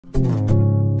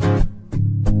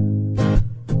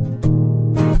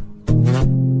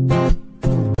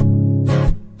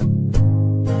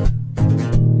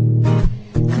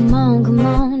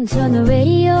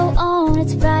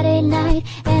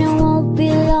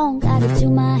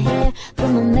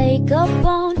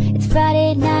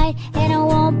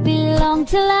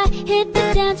till I hit the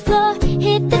dance floor,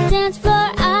 hit the dance floor.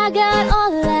 I got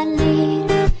all I need.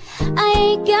 I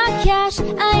ain't got cash,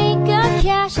 I ain't got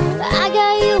cash, but I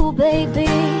got you, baby.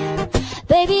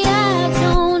 Baby, I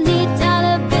don't need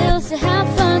dollar bills to have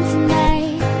fun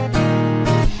tonight.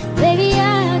 Baby,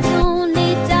 I don't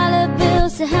need dollar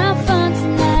bills to have fun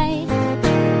tonight.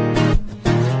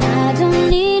 I don't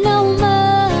need no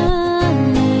money,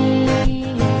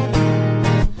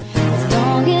 as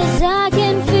long as I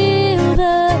can feel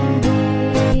the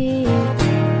beat.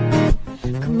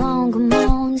 Come on,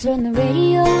 turn the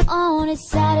radio on. It's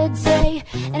Saturday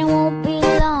and it won't be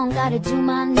long. Gotta do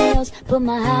my nails, put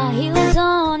my high heels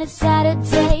on. It's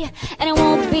Saturday and it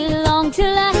won't be long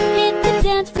till I hit the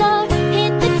dance floor,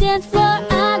 hit the dance floor.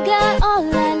 I got all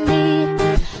I need.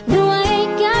 No, I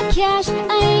ain't got cash,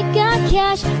 I ain't got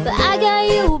cash, but I got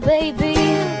you, baby.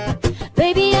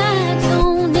 Baby, I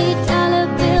don't need dollar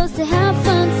bills to have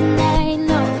fun tonight,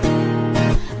 no.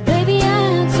 Baby,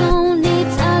 I don't need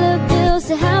dollar bills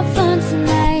to have fun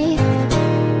tonight.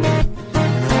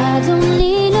 I don't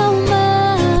need no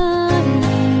money,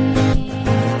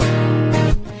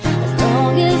 as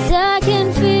long as I can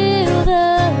feel the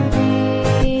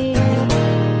beat.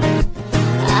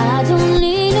 I don't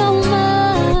need no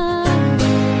money,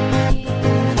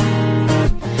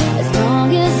 as long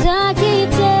as I keep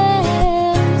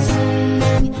dancing,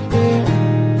 yeah.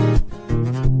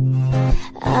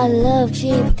 I love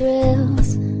cheap thrills,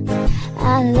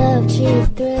 I love cheap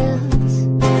thrills,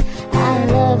 I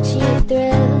love cheap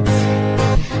thrills.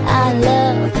 I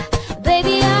love,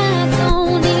 baby, I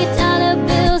don't need dollar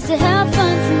bills to have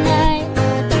fun tonight.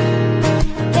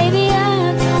 Baby, I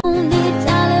don't need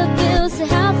dollar bills to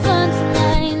have fun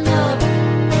tonight, no.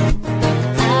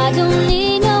 I don't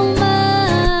need no money,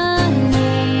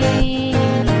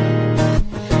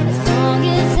 as long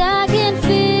as I can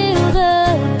feel the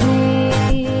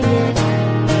beat.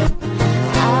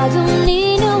 I don't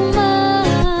need no money,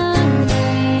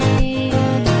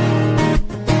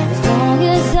 as long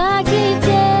as I keep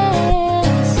dancing.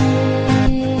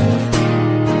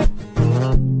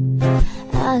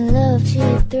 I love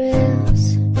cheap thrills,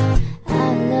 I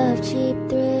love cheap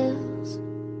thrills.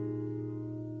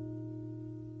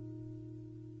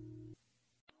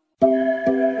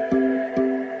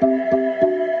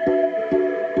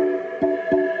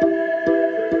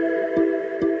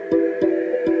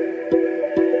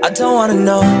 I don't wanna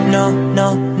know,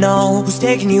 no, who's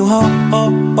taking you home,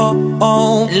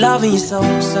 loving you so.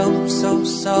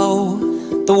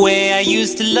 The way I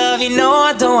used to love you, no,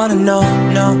 I don't wanna know,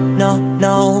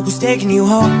 no, who's taking you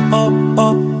home,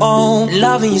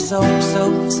 loving you so.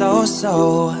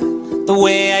 The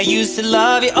way I used to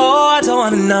love you, oh, I don't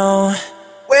wanna know.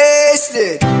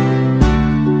 Wasted.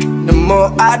 The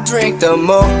more I drink, the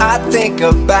more I think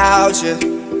about you.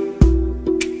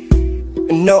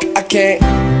 No, I can't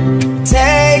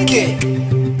take it.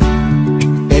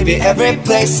 Baby, every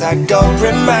place I go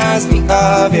reminds me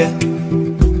of you.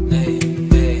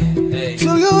 Do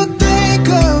you think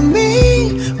of me,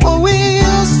 what we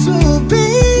used to be?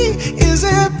 Is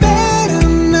it better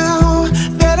now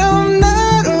that I'm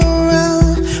not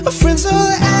around? Our friends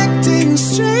are acting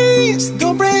strange,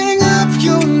 don't bring up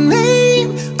your name.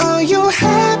 Are you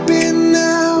happy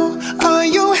now? Are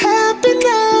you happy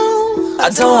now? I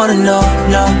don't wanna know,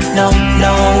 no,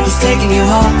 who's taking you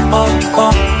home,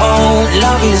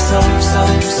 loving you so.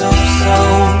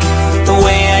 The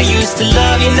way I used to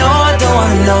love you, no, I don't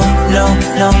wanna know,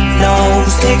 no,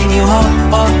 who's taking you home,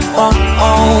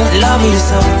 loving you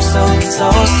so.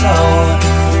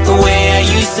 The way I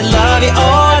used to love you,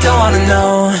 oh, I don't wanna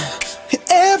know.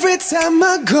 Every time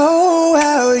I go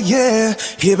out, yeah,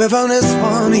 hear it from this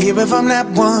one, hear it from that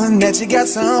one, that you got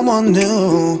someone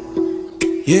new.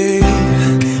 Yeah,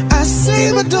 I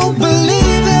say but don't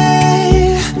believe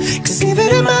it, cause even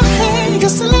in my head, you're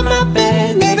still in my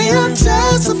bed. Maybe I'm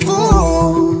just a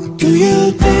fool. Do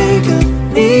you think of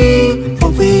me,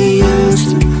 what we used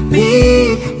to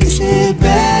be? Is it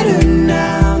better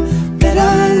now that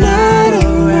I'm not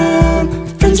around?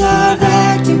 Friends are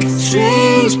acting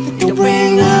strange, don't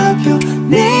bring up your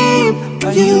name.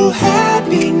 Are you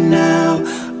happy now?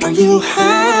 Are you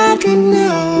happy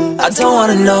now? I don't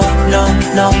wanna know, no,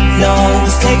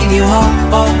 who's taking you home,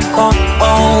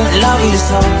 loving you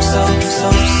so.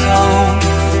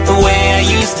 The way I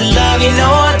used to love you, no,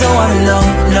 I don't wanna know,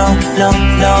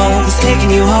 no, who's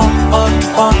taking you home,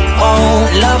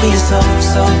 loving you so.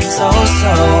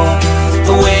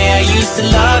 The way I used to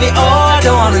love you, oh, I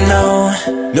don't wanna know.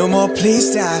 No more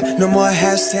please die, no more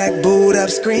hashtag booed up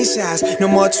screenshots. No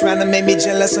more trying to make me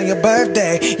jealous on your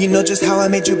birthday. You know just how I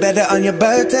made you better on your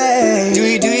birthday. Do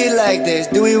you like this?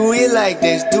 Do we really like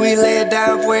this? Do we lay it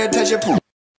down for you to touch your poop?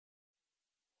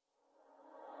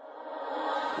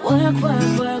 Work,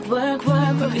 work, work, work,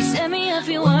 work, work. You set me up,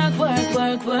 you work, work,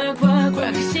 work, work, work,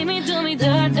 work. You see me do me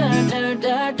dirt, dirt, dirt,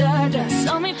 dirt, dirt, dirt.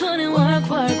 Saw me put in work,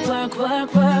 work, work,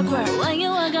 work, work, work. When you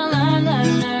work, I learn,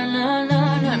 learn, learn, learn,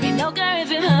 learn, learn. Me no care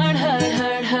if it hurt, hurt,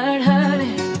 hurt, hurt, hurt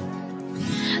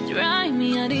it. Drive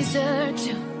me, I deserve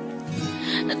to.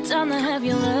 No time to have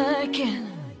you lurking.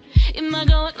 You might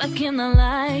go act like you not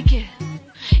like it.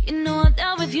 You know I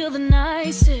dealt with you the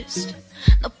nicest.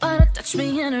 Nobody touched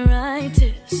me in a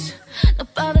righteous.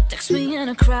 Nobody text me in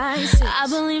a crisis. I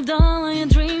believed all of your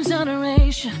dreams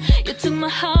adoration. You took my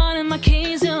heart and my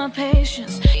keys and my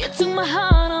patience. You took my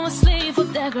heart, I was slave for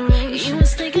decoration. You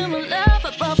was taking my love,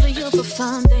 I bought for you for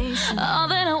foundation. All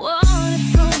that I wanted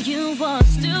from you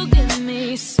was to give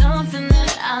me something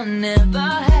that I never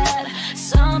had,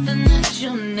 something that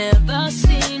you've never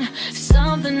seen,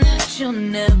 something that you've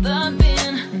never been.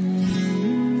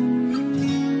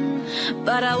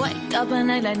 But I wake up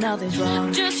and act like nothing's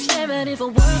wrong. Just get ready for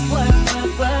work, work,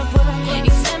 work, work, work.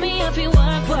 You set me up, you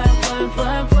work, work, work,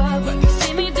 work, work, work. You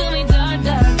see me do me dirt,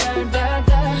 dirt, dirt, dirt,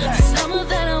 dirt, dirt. Some of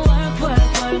that I work,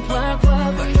 work, work, work,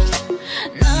 work, work.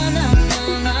 No, no, no,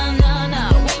 no, no, no.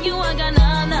 When you walk, I no,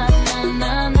 no, no,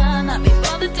 no, no, no.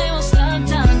 Before the day was done,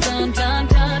 done, done, done,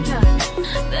 done, done.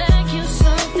 Beg you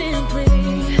something,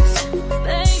 please.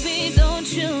 Baby, don't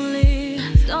you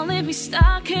leave. Don't let me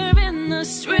stuck here in the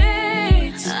street.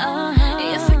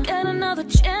 If I get another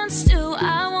chance to,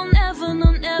 I will never,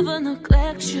 no, never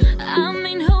neglect you. I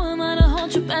mean, who am I to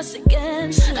hold your best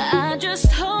against you? I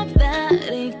just hope that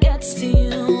it gets to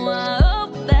you. I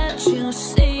hope that you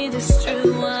see this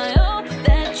true. I hope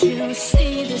that you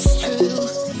see this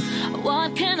true.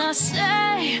 What can I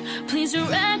say? Please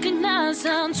recognize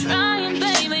I'm trying,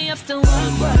 baby. You have to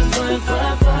work, work, work,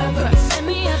 work, work, work. Send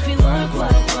me up, you work,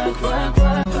 work, work, work,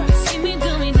 work, work. See me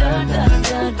do me dirt, dirt,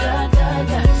 dirt, dirt, dirt,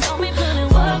 dirt. Saw me put in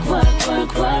work, work,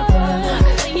 work, work, work.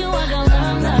 When you walk, I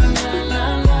learn, learn, learn,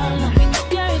 learn, learn. We don't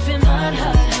care if it hurt,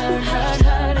 hurt, hurt,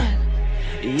 hurt,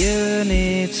 hurt. You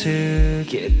need to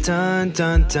get done,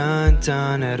 done, done,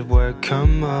 done at work,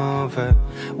 come over.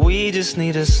 We just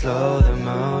need to slow the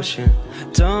motion.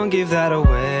 Don't give that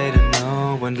away to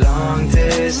no one. Long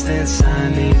distance, I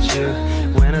need you.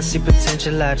 When I see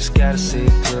potential, I just gotta see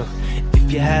it through.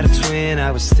 If you had a twin,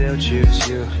 I would still choose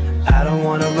you. I don't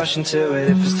wanna rush into it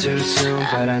if it's too soon,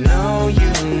 but I know you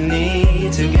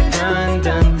need to get done,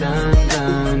 done, done,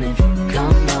 done. If you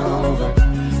come over,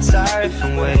 sorry if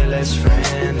I'm way less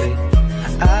friendly.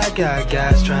 I got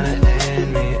guys trying to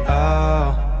end me,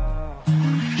 oh.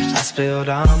 I spilled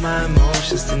all my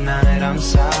emotions tonight, I'm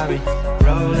sorry.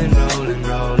 Rolling, rolling,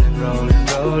 rolling, rolling,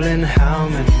 rolling. How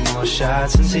many more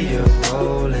shots until you're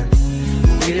rolling?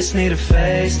 We just need a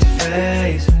face to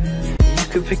face. You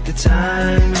could pick the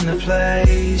time and the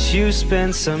place. You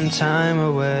spend some time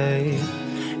away.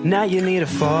 Now you need to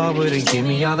forward and give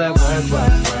me all that work,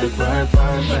 work, work, work,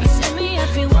 work, work. You see me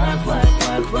up, you work, work,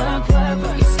 work, work, work,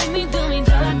 work. You see me do me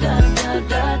dirt, dirt, dirt,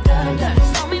 dirt, dirt, dirt.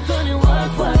 Saw me put in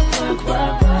work, work, work,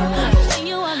 work, work. When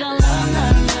you walk, I learn,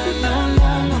 learn, learn, learn,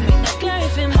 learn, learn. We don't care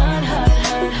if it hurt, hurt,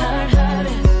 hurt, hurt, hurt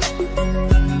it.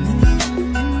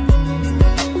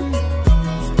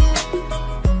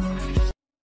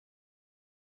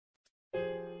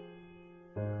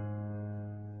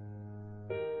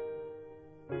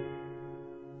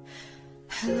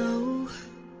 Hello,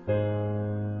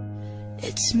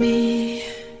 it's me.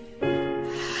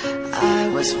 I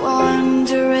was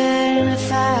wondering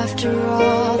if after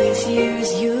all these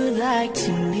years you'd like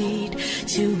to meet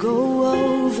to go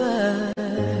over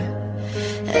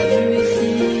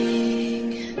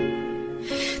everything.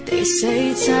 They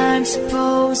say time's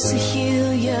supposed to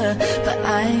heal ya, but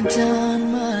I ain't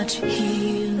done much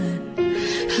healing.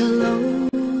 Hello,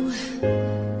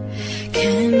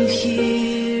 can you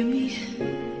hear me?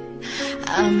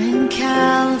 I'm in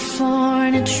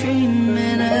California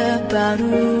dreaming about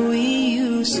who we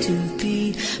used to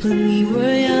be when we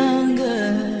were younger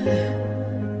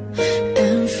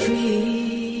and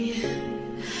free.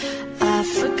 I've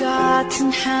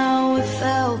forgotten how it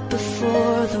felt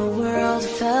before the world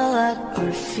fell at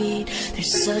our feet.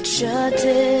 There's such a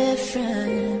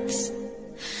difference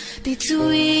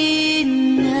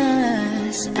between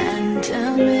us and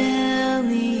a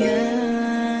million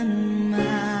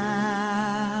miles.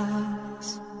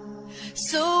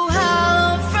 So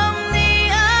how from the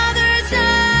other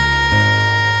side,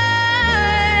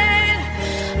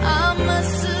 I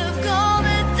must have gone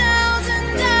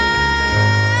 1,000 times.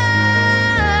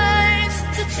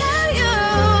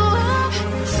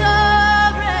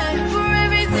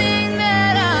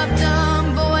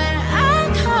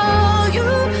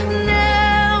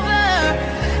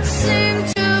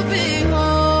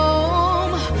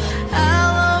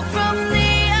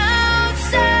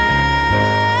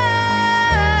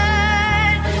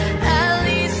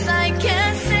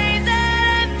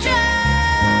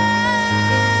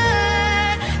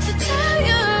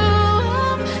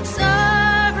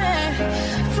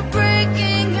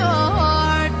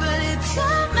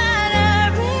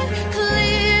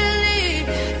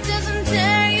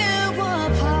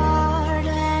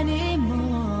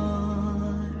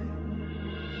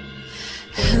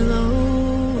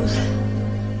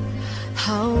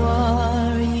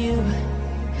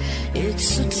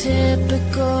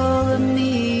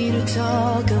 me to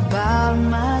talk about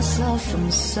myself.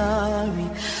 I'm sorry.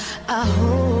 I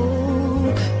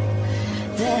hope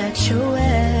that you're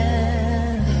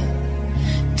well.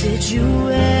 Did you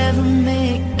ever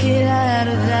make it out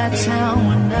of that town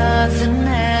where nothing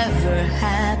ever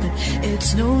happened?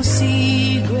 It's no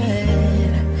secret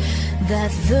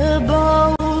that the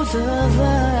both of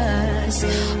us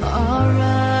are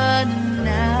running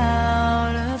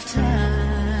out of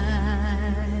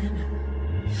time.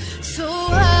 So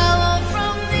hello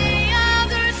from the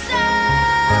other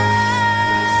side.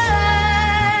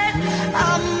 I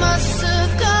must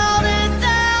have called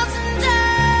 1,000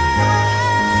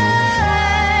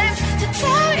 times to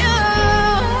tell you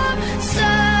I'm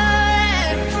sorry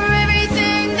for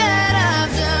everything that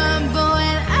I've done. But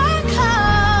when I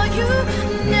call, you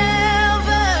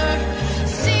never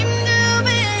seem to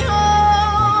be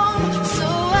home. So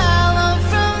hello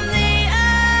from the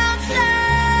outside.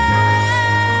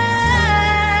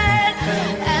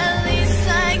 At least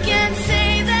I can say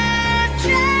that I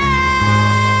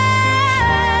tried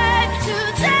to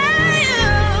tell you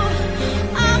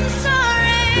I'm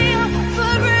sorry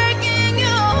for breaking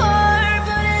your heart.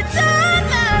 But it doesn't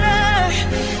matter,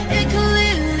 it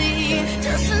clearly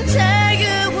doesn't tear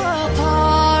you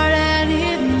apart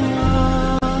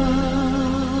anymore.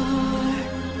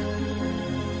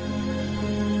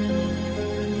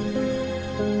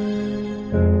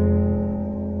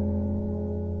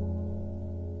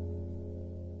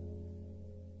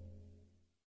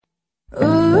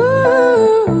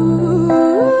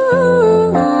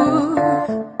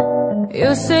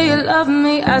 You say you love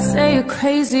me, I say you're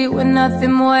crazy. We're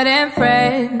nothing more than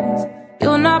friends.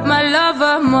 You're not my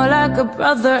lover, more like a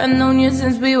brother. I've known you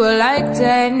since we were like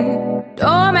 10.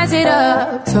 Don't mess it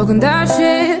up, talking that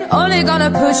shit, only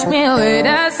gonna push me away,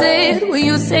 that's it. When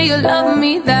you say you love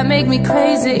me, that make me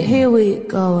crazy. Here we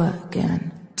go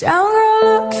again. Down girl,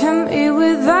 look at me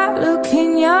with that look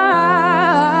in your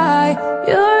eye.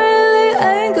 You really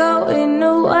ain't going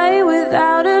away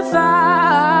without a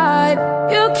fight.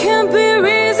 You can't be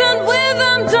reasoned with,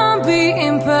 I'm done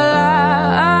being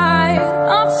polite.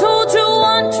 I've told you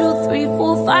 1, 2, 3,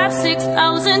 4, 5,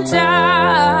 6,000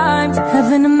 times.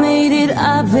 Haven't I made it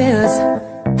obvious?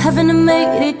 Haven't I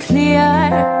made it clear?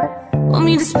 Want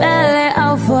me to spell it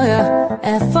out for you?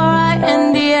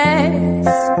 F-R-I-N-D-S.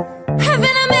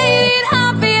 Haven't I made it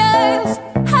obvious?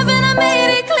 Haven't I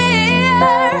made it clear?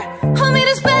 Want me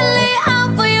to spell it out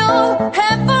for you?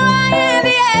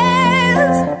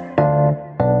 F-R-I-N-D-S.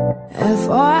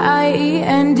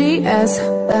 F-R-I-E-N-D-S.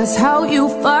 That's how you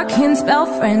fucking spell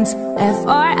friends.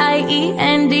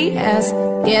 F-R-I-E-N-D-S.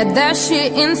 Get that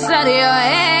shit inside of your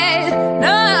head.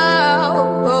 No.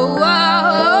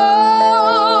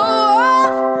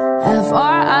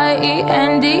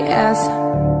 F-R-I-E-N-D-S.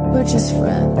 We're just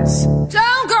friends.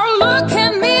 Don't go look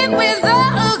at me with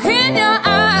that look in your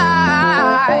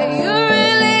eye. You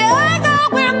really ain't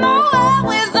going nowhere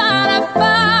without a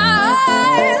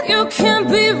fight. You can't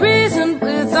be reasoned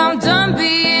with, I'm done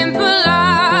being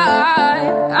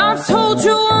polite. I've told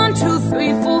you 1, 2,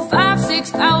 3, 4, 5,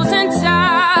 6,000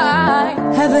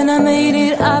 times. Haven't I made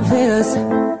it obvious?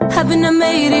 Haven't I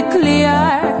made it clear?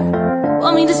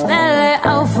 Want me to spell it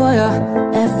out for you?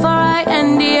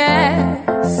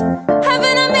 F-R-I-N-D-S.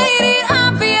 Haven't I made it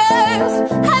obvious?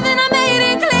 Haven't I made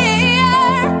it clear?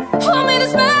 Want me to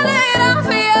spell it out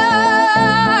for you?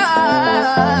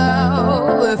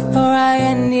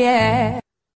 F-R-I-N-D-S.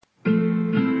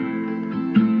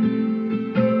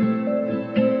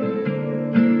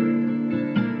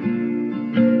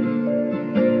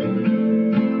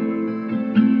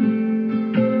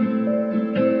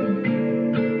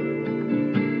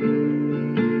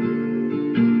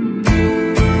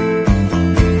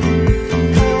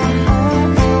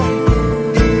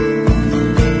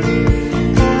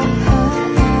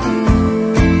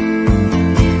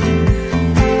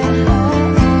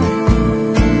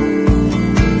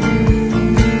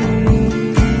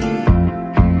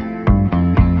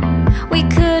 We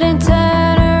couldn't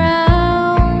turn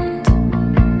around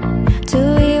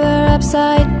till we were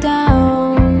upside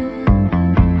down.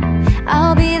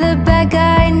 I'll be the bad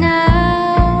guy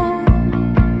now,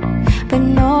 but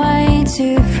no, I ain't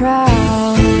too proud.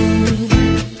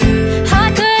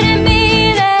 I couldn't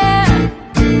be there,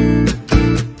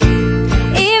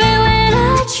 even when I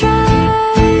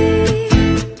tried.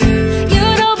 You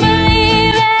don't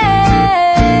believe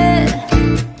it.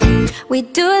 We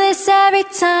do this every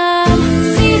time.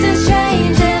 Seasons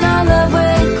change and our love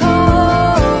will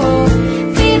cold.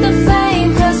 Feed the flame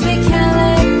 'cause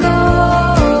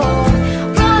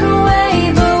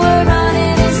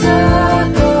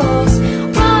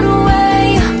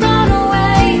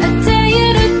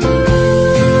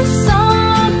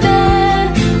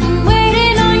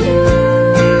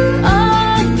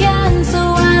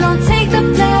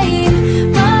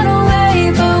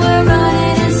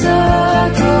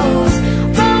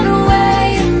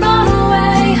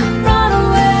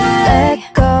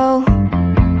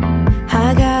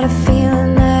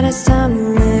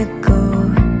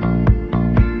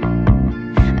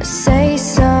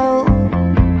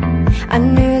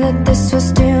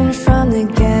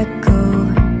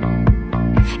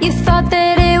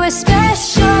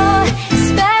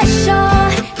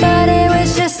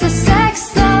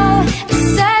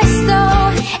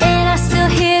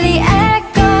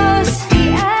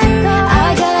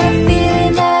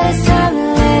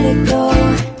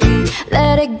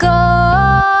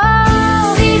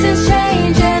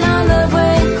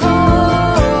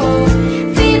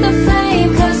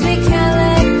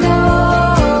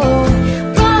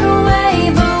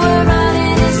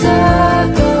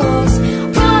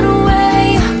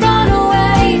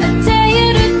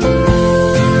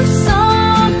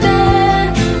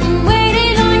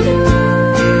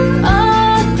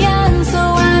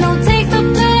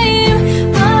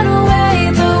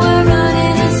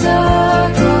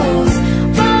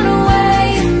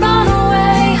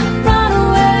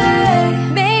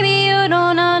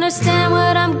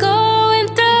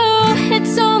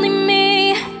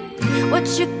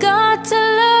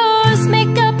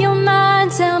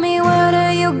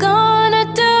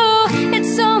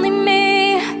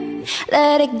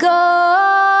let it go.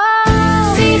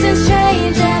 Seasons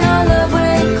change and our love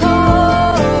will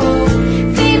cold.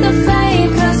 Feed the flame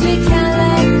 'cause we can't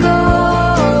let go.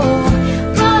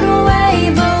 Run away,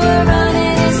 but we're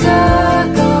running in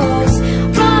circles.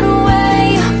 Run away,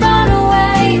 I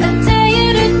dare you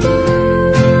to do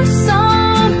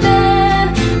something.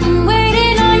 I'm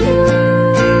waiting on you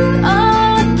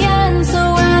again, so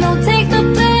I don't take the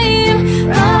blame.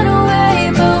 Run away,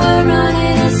 but we're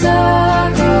running in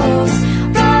circles.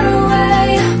 Run away,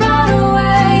 run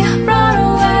away, run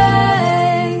away.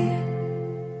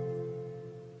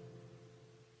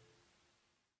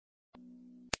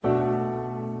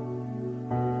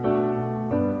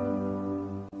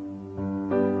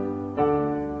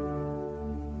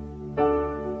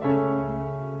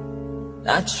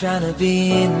 Not trying to be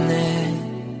in there,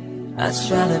 not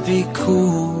trying to be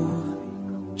cool,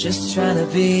 just trying to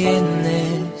be in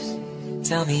this.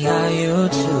 Tell me how you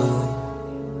do.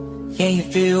 Can you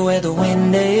feel where the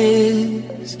wind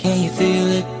is? Can you feel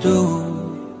it through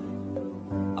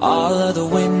all of the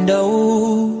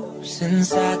windows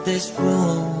inside this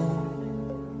room?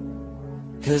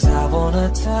 'Cause I wanna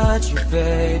touch you,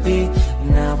 baby,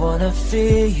 and I wanna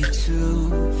feel you too.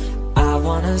 I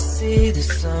wanna see the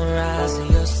sunrise and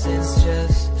your sense,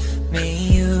 just me and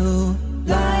you.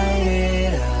 Light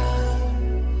it up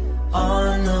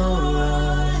on the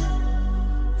run.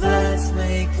 Let's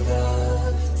make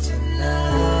love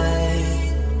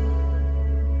tonight.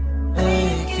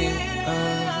 Make it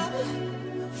up,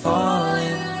 fall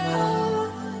in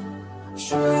love,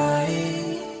 try.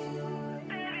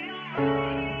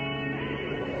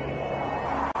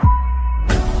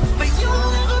 But you'll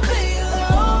never be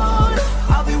alone.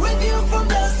 I'll be with you from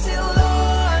dusk till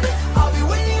dawn. I'll be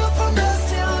with you from dusk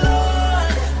till dawn.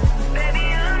 Baby,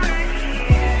 I'm right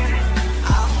here.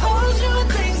 I'll hold you when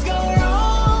things go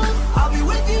wrong. I'll be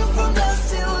with you from dusk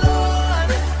till dawn.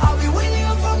 I'll be with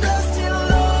you from dusk till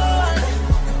dawn.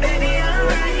 Baby, I'm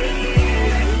right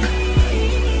here.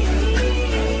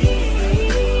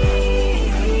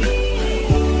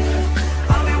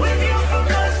 I'll be with you from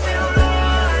dusk till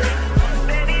dawn.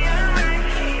 Baby, I'm right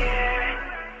here.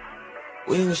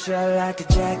 We were strapped like a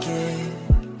jacket,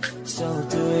 so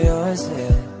do yours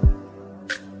here.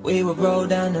 We would roll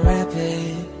down the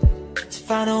rapids to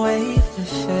find a way to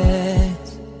fit.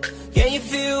 Can you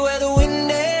feel where the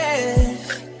wind is?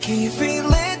 Can you feel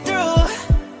it through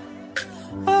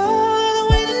all the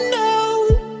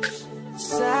windows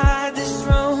inside this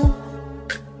room?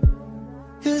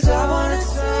 'Cause I wanna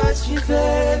touch you,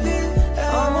 baby,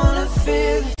 I wanna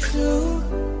feel it too.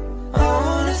 I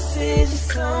wanna see the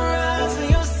sunrise and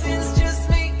your sins, just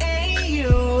me and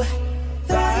you.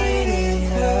 Light it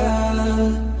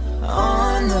up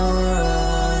on the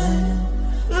run.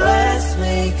 Let's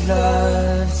make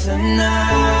love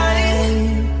tonight.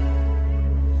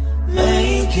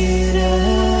 Make it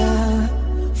up,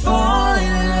 fall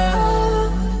in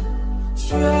love,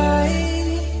 try.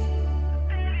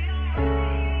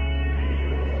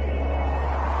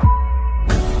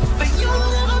 But you'll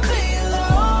never be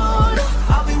alone.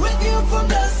 I'll be with you from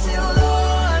dusk till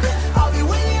dawn. I'll be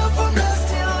with you from dusk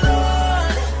till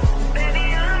dawn. Baby,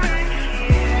 I'm right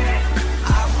here.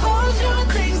 I'll hold you when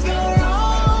things go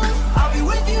wrong. I'll be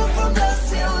with you from dusk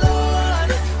till dawn.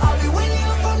 I'll be with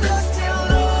you from dusk till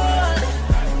dawn.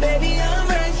 Baby, I'm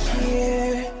right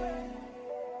here.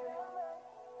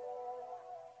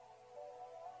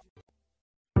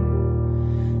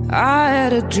 I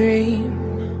had a dream.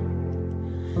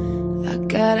 I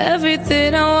got everything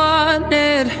I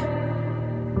wanted.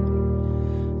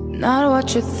 Not what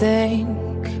you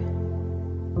think.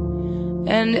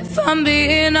 And if I'm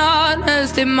being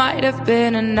honest, it might have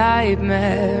been a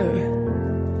nightmare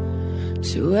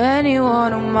to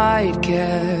anyone who might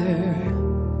care.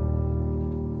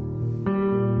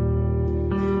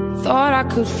 Thought I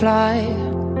could fly,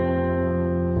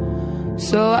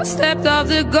 so I stepped off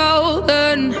the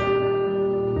golden.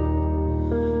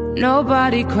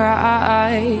 Nobody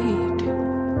cried,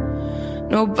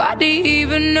 nobody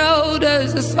even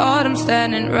noticed. I saw them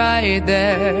standing right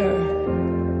there.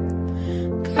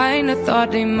 Kinda thought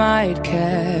they might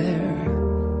care.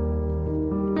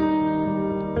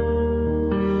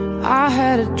 I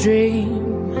had a dream.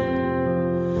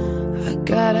 I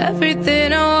got everything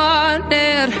I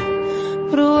wanted,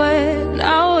 but when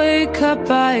I wake up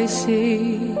I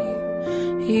see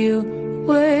you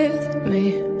with me.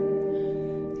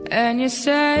 And you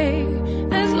say,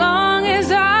 as long as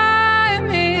I'm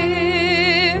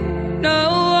here, no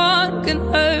one can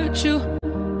hurt you.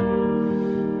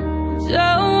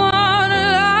 Don't wanna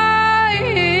lie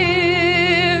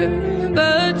here,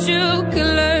 but you can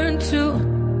learn to.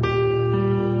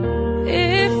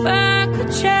 If I could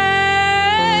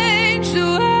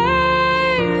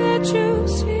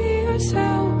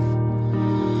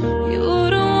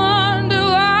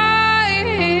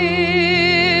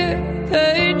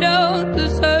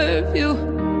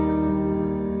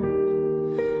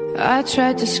I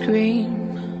tried to scream,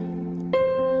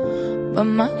 but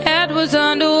my head was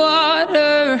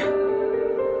underwater.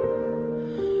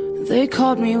 They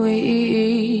called me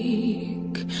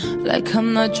weak, like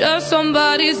I'm not just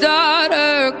somebody's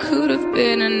daughter. Could have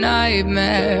been a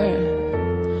nightmare,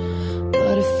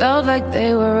 but it felt like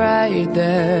they were right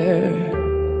there.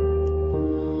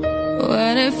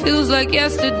 When it feels like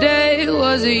yesterday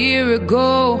was a year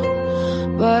ago,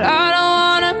 but I don't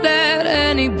wanna let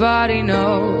anybody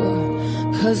know,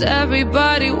 'cause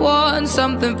everybody wants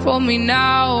something from me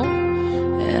now,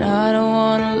 and I don't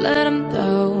wanna let them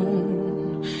down.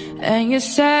 And you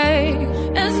say,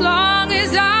 as long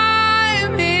as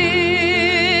I'm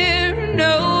here,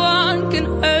 no one can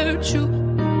hurt you.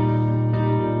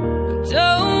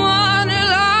 Don't wanna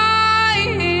lie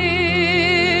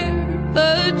here,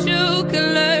 but you can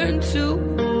learn to.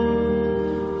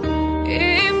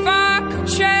 If I could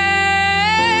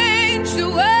change the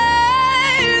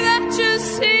way that you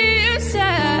see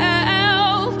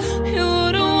yourself, you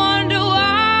wouldn't wonder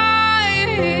why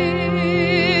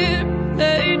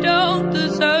they don't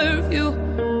deserve you.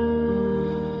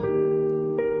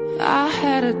 I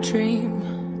had a dream,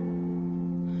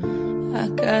 I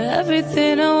got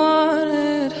everything I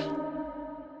wanted.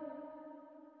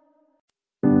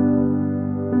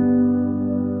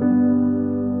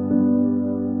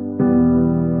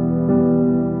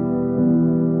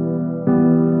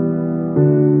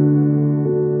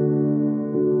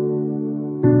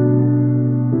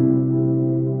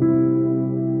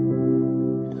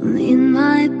 I'm in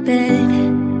my bed,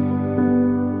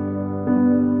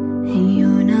 and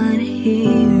you're not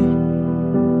here,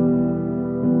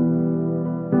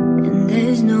 and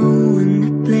there's no one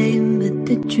to blame but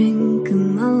the drink of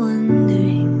my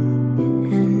wandering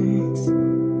hands.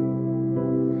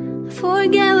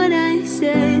 Forget what I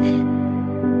said,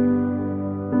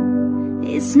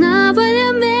 it's not what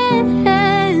I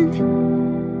meant,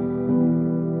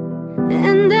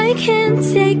 and I can't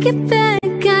take it back.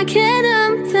 I can't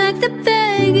unpack the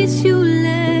baggage you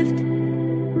left.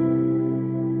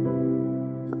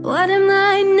 What am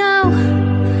I now?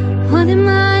 What am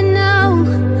I now?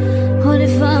 What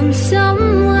if I'm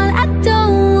someone I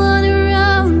don't want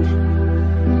around?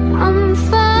 I'm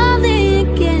falling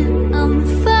again, I'm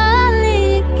falling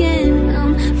again,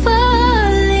 I'm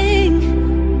falling.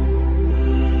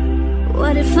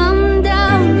 What if I'm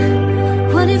down?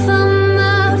 What if I'm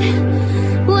out?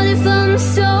 What if I'm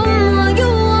someone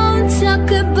you won't talk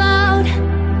about?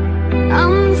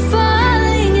 I'm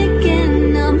falling again,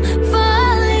 I'm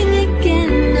falling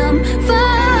again, I'm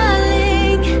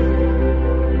falling.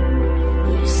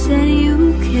 You said you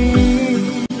cared,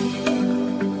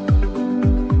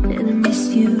 and I miss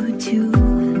you too,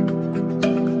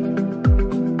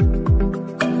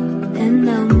 and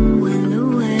I'm well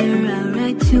aware I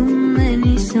write too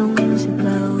many songs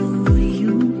about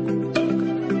you.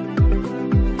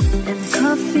 And the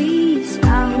coffee's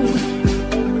out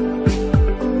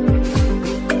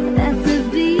at the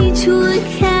Beachwood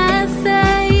Cafe,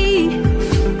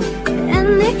 and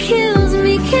it kills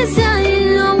me 'cause I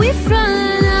know we've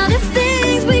run out of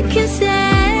things we can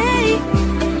say.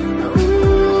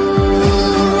 Ooh,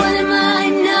 what am I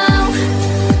now?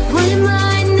 What am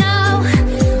I now?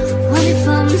 What if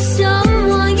I'm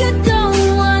someone you don't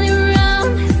want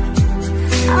around?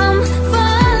 I'm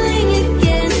falling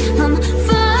again, I'm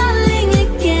falling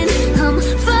again, I'm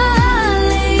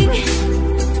falling.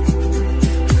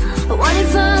 What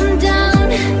if I'm down?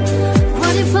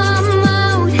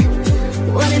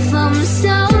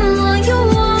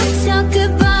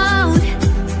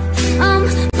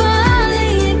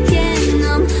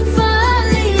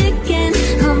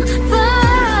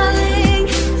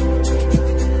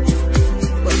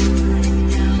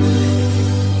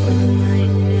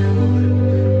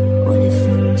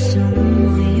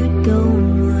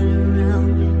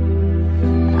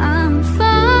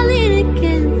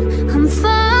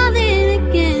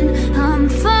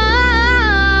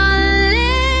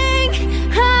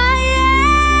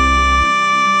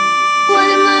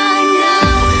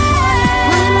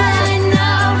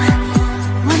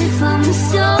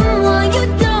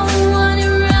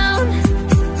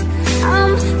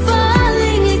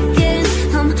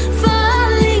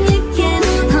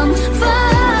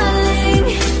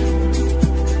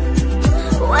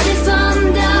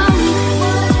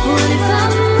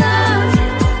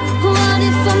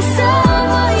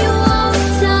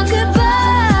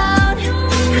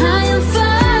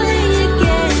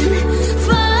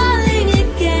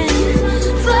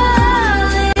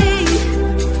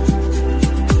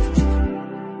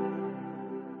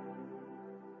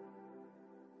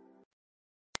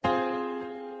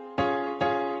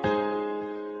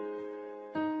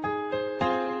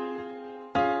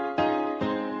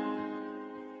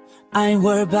 I ain't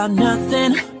worried about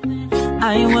nothing,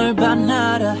 I ain't worried about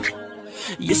nada.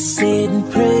 You're sitting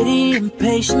pretty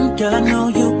impatient, girl, I know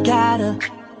you gotta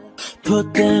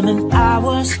put them in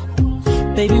hours,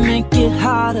 baby, make it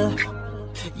harder.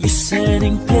 You're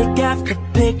sending pic after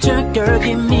picture, girl,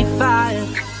 give me fire.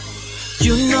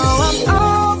 You know I'm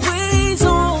always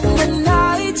on the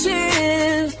night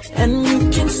shift, and you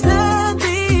can stand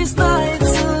these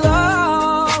nights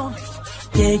alone.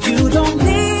 Yeah, you don't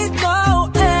need no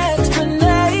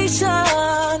explanation,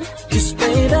 'cause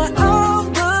baby,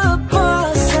 I'm the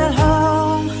boss at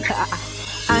home.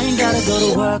 I ain't gotta go to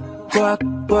work, work,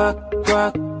 work,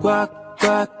 work, work,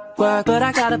 work, work, but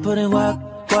I gotta put in work,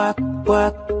 work,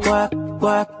 work, work,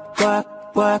 work, work,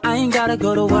 work. I ain't gotta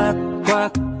go to work,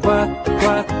 work, work,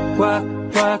 work, work,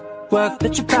 work, work.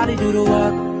 Let your body do the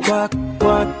work, work,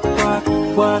 work, work,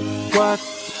 work, work.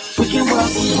 We can work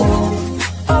from home,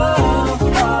 oh,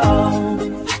 oh.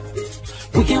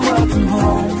 We can work from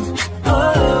home, oh,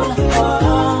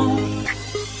 oh.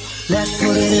 Let's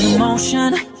put it in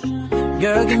motion,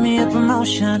 girl, give me a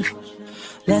promotion.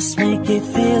 Let's make it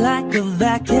feel like a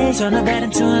vacation, turn the bed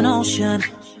into an ocean.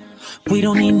 We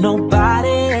don't need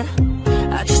nobody,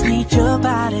 I just need your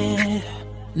body.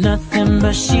 Nothing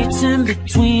but sheets in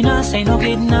between us, ain't no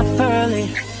getting up early.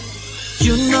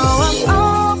 You know I'm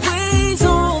always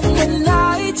on the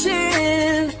night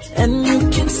shift, and you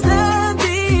can stand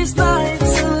these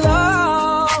nights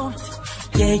alone.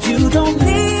 Yeah, you don't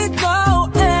need no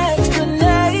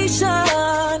explanation,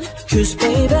 'cause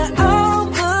baby, I'm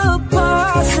the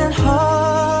boss at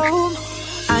home.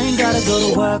 I ain't gotta go to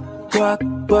work, work,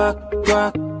 work,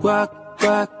 work, work,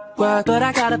 work, work, but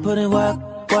I gotta put in work,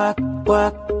 work,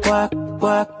 work, work,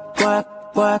 work, work,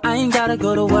 work. I ain't gotta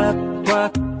go to work,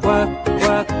 work, work,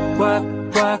 work, work,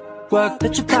 work, work.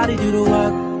 Let your body do the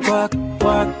work, work,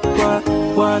 work, work,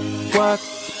 work, work.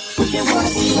 We can work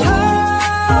from home.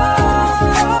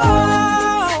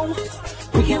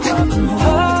 We can work from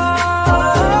home.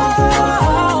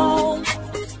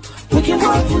 We can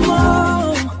work from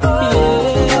home.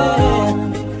 Yeah.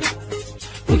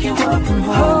 We can work from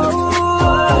home.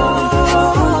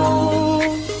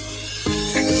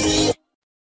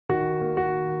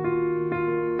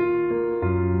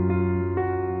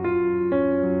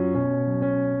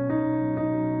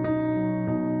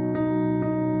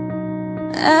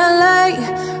 LA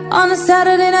on a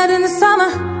Saturday night in the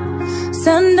summer,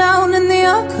 sundown and the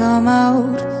all come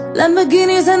out.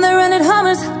 Lamborghinis and the rented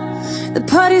Hummers, the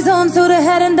party's on so they're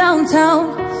heading downtown.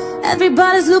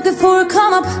 Everybody's looking for a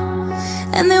come up,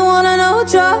 and they wanna know what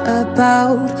you're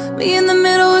about. Me in the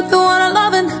middle with the one I'm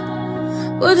loving,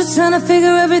 we're just trying to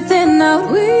figure everything out.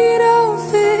 We don't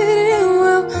fit in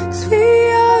well, 'cause we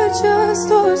are just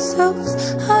ourselves.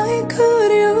 I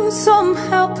could use some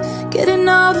help getting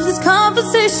out of this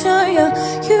conversation. Yeah,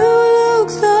 you look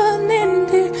stunning,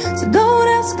 dear, so don't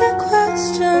ask that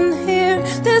question here.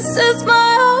 This is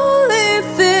my only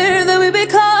fear, that we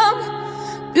become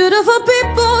beautiful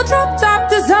people, drop top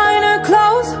designer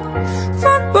clothes,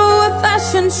 front row of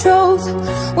fashion shows.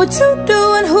 What you do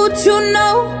and who you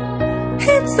know,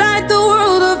 inside the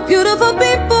world of beautiful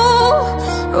people,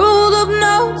 rolled up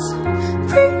notes,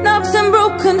 prenups and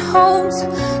broken homes,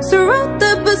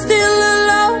 surrounded but still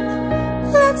alone.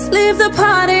 Let's leave the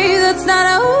party, that's not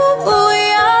who we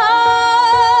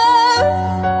are.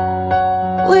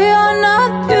 We are not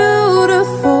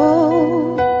beautiful,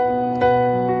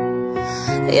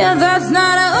 yeah, that's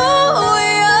not who we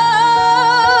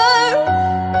are.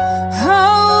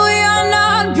 Oh, we are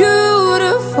not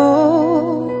beautiful.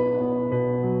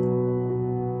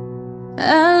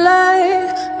 LA,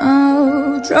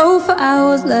 oh, drove for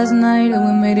hours last night and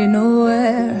we made it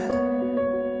nowhere.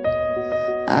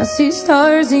 I see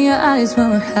stars in your eyes when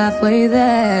we're halfway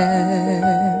there.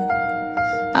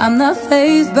 I'm not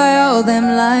fazed by all them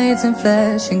lights and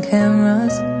flashing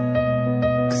cameras,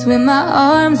 'cause with my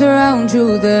arms around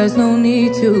you there's no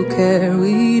need to care.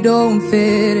 We don't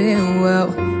fit in well,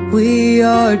 we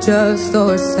are just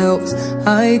ourselves.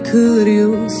 I could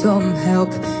use some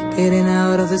help getting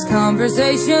out of this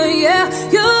conversation. Yeah,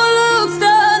 you look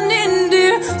stunning,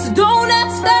 dear, so don't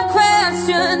ask that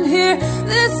question here.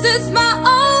 This is my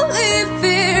only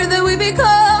fear, that we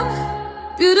become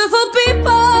beautiful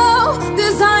people,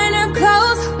 designer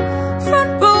clothes,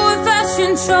 front row of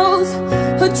fashion shows.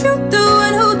 What you do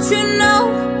and who you know,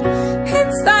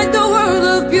 inside the world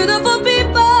of beautiful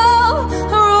people,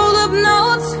 roll up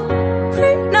notes,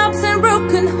 prenups and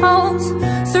broken homes,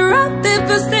 surrounded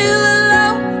but still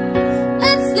alone.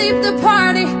 Let's leave the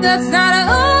party, that's not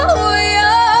who we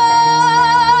are.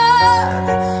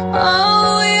 Oh,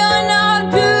 we are not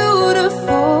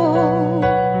beautiful,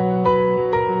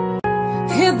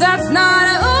 yeah, that's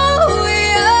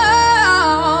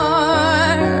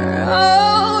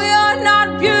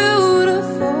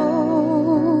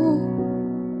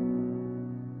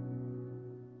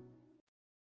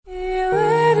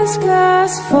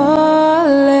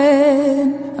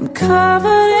I'm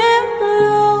covered in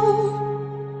blue.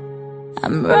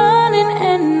 I'm running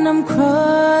and I'm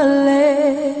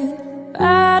crawling,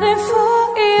 fighting for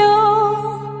you.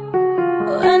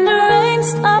 When the rain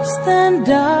stops, then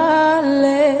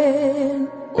darling,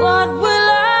 what will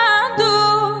I do?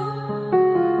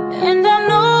 And I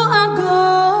know I'll go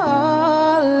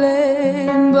all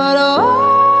in, but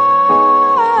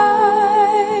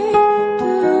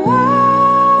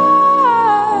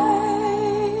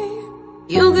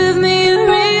you give me a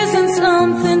reason,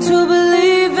 something to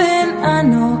believe in. I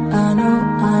know, I know,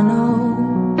 I know.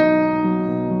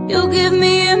 You give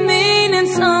me a meaning,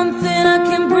 something I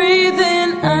can breathe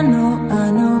in. I know,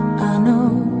 I know, I know.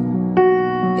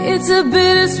 It's a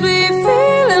bittersweet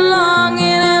feeling,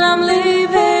 longing, and I'm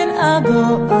leaving. I go,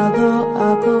 I go,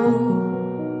 I go.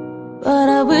 But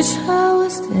I wish I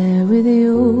was there with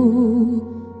you.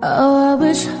 Oh, I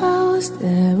wish I was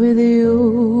there with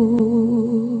you.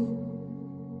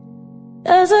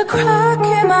 There's a crack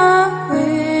in my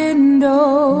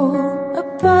window, a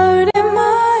bird in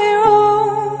my room,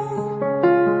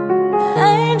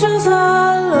 angels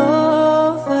all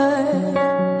over,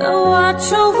 they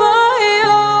watch over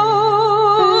you.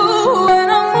 When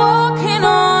I'm walking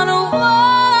on the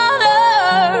water,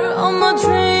 all my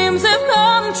dreams have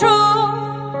come true.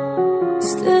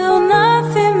 Still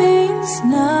nothing means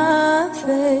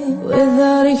nothing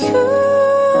without you.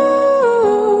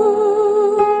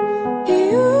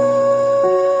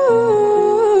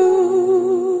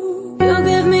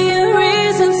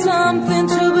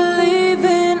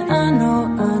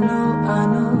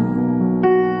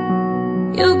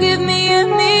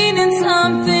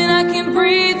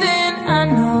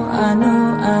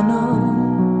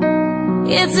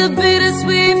 It's a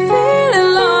bittersweet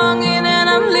feeling, longing, and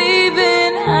I'm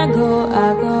leaving. I go,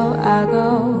 I go, I go.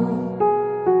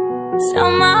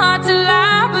 Tell my heart to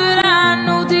lie, but I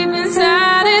know deep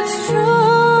inside it's true.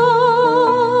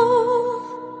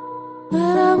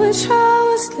 But I wish I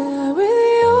was there with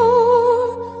you.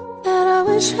 That I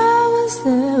wish I was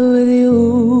there with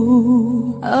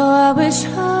you. Oh, I wish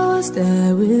I was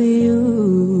there with you.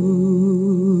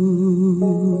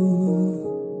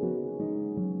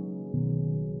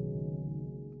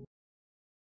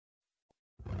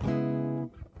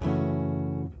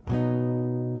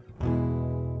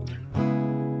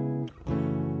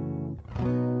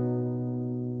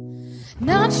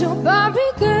 Not your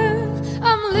Barbie girl,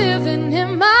 I'm living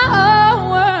in my own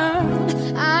world.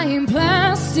 I am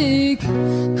plastic,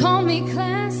 call me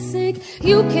classic.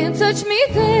 You can't touch me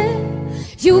there,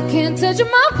 you can't touch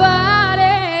my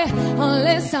body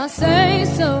unless I say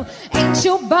so. Ain't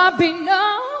your Barbie,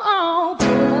 no.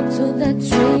 Pull up to that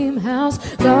dream house,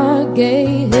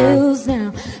 Gargay Hills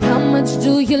now. How much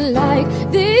do you like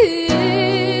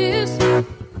this?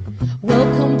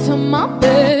 Welcome to my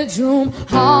bedroom,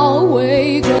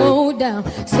 hallway, go down,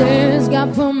 stairs,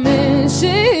 got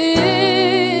permission.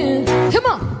 Come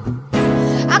on!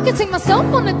 I can take myself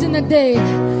on a dinner date,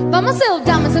 buy myself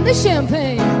diamonds and the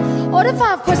champagne, order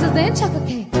 5 courses, then chocolate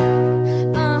cake.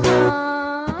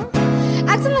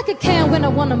 Acting like I can when I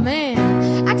want a man,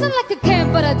 acting like I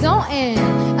can but I don't,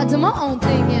 and I do my own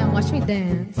thing, yeah, watch me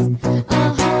dance.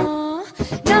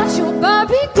 Not your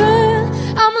Barbie girl,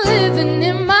 I'm living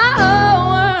in my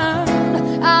own world.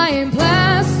 I am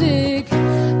plastic,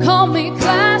 call me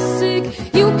classic.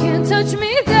 You can't touch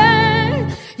me there,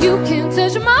 you can't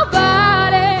touch my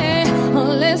body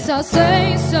unless I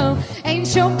say so.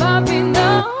 Ain't your Barbie,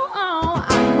 no.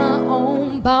 I'm my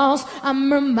own boss,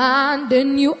 I'm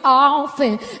reminding you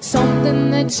often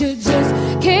something that you just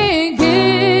can't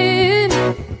get.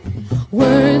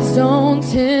 Words don't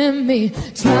tempt me,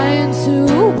 trying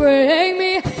to break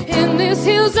me. In these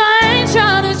heels I ain't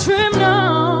trying to trim,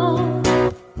 no.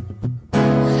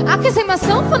 I can take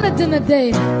myself on a dinner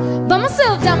date, buy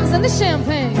myself diamonds and the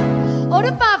champagne,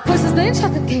 order 5 courses, then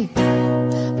chocolate cake.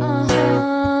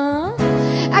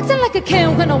 Acting like I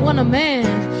can when I want a man,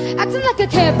 acting like I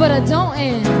care but I don't,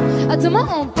 and I do my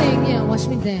own thing, yeah, watch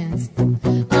me dance.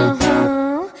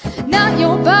 Not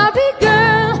your Barbie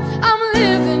girl, I'm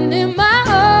living in my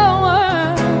own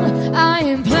world. I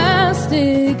am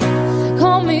plastic,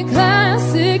 call me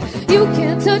classic. You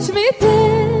can't touch me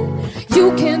there,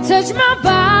 you can't touch my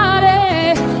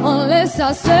body unless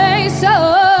I say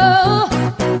so.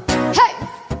 Hey!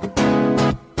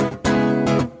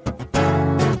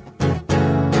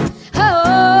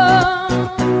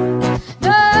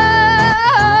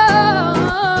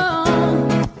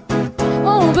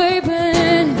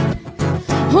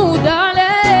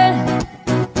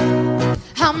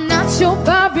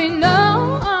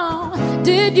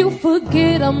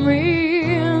 Forget I'm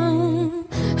real.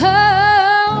 Oh,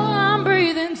 I'm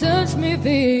breathing, touch me,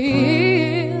 feel.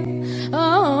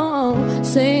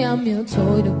 say I'm your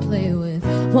toy to play with,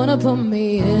 wanna put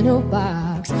me in a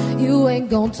box. You ain't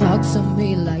gon' talk to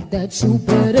me like that, you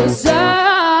better sign.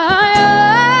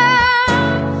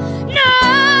 No,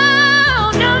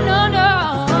 no, no, no,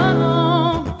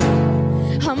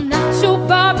 I'm not your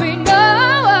Barbie, no,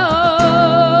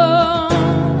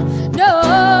 no,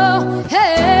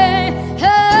 hey,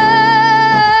 hey,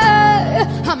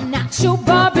 I'm not your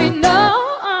Barbie, no.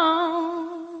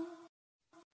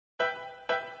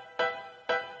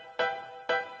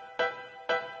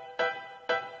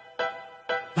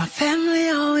 My family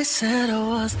always said I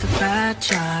was the bad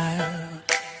child,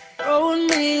 throwing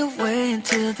me away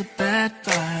into the bad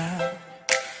vibe.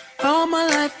 All my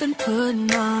life been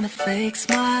putting on a fake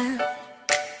smile,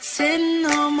 sitting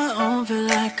on my own, feel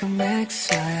like I'm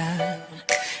exiled.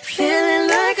 Feeling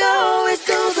like I always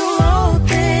do the wrong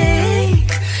thing,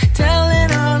 telling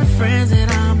all the friends that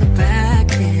I'm the bad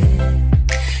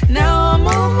kid. Now I'm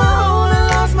on my own, I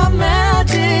lost my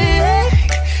magic,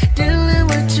 dealing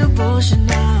with your bullshit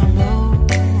now.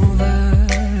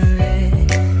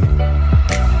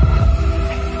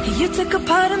 You took a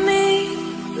part of me,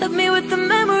 left me with the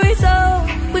memories of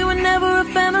we were never a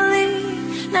family.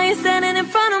 Now you're standing in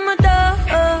front of my door,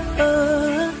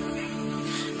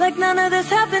 like none of this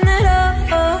happened at all.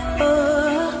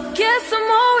 Guess I'm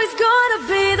always gonna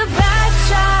be the bad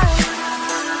child,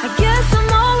 I guess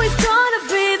I'm always gonna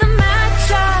be the mad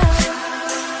child,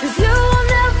 'cause you will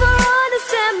never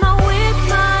understand my weird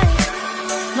mind,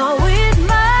 my weird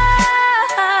mind.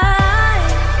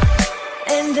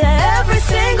 And every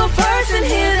single person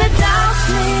here that doubts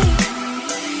me,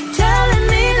 telling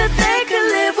me that they can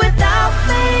live without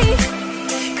me,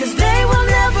 'cause they will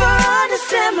never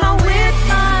understand my weird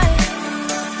mind,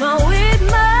 my weird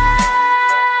mind.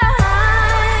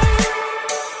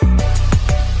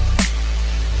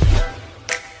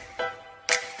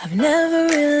 I've never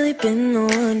really been the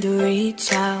one to reach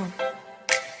out,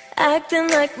 acting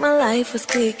like my life was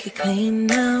squeaky clean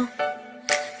now,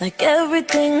 like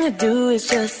everything I do is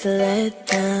just a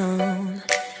letdown.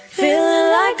 Feeling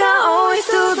like I always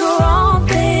do the wrong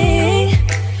thing,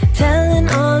 telling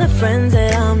all the friends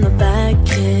that I'm the bad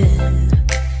kid.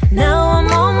 Now I'm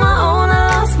on my own, I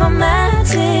lost my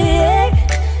magic,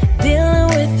 dealing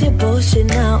with your bullshit,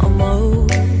 now I'm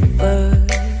over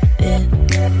it.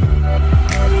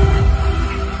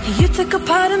 You took a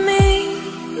part of me,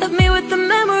 left me with the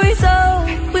memories of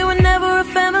we were never a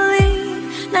family.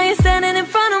 Now you're standing in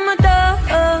front of my door,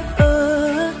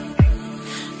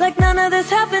 like none of this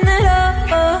happened at all.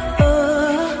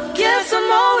 Guess I'm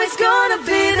always gonna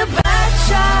be the bad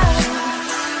child,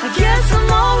 I guess I'm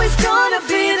always gonna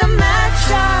be the mad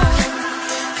child,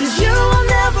 'cause you will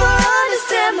never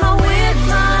understand my weird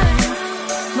mind,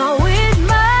 my weird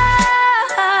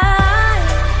mind.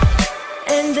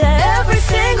 And every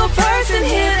single person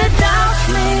here that doubts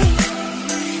me,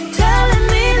 telling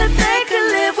me that they can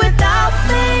live without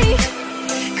me,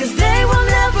 'cause they will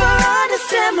never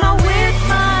understand my weird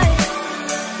mind,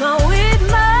 my weird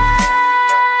mind.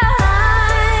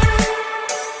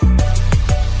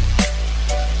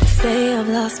 They say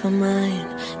I've lost my mind,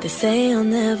 they say I'll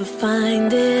never find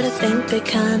it. I think they're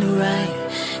kinda right,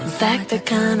 in fact I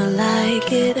kinda like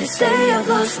it. They say I've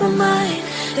lost my mind,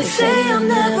 they say I'll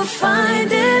never find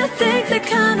it. I think they're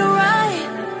kinda right.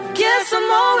 Guess I'm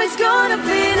always gonna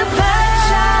be the bad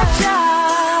child,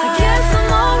 I guess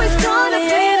I'm always gonna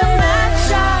be the mad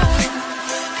child,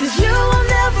 'cause you will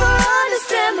never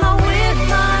understand my weird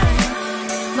mind,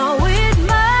 my weird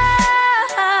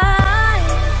mind.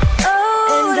 Oh,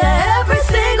 and every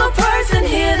single person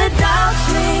here that doubts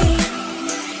me,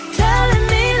 telling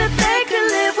me that they can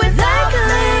live without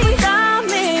me,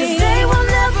 'cause they will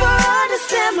never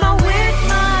understand my weird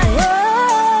mind,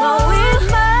 my weird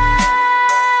mind.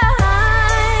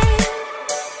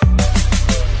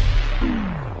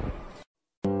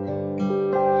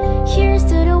 Here's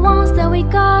to the ones that we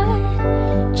got,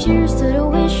 cheers to the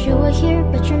wish you were here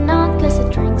but you're not, 'cause the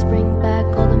drinks bring back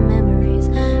all the memories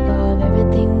of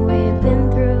everything we've been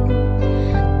through.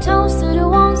 Toast to the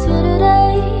ones here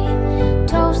today,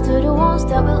 toast to the ones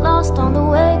that we lost on the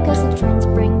way, 'cause the drinks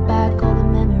bring back all the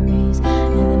memories,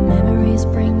 and the memories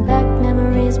bring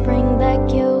back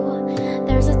you.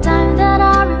 There's a time that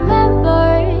I remember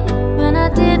when I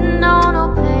didn't know no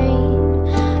pain,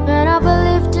 when I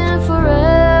believed in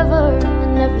forever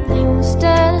and everything would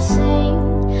stay the same.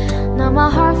 Now my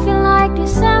heart feel like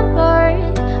December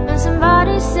when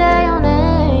somebody say your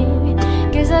name,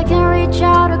 'cause I can't reach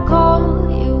out to call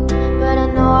you, but I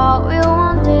know I will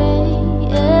one day,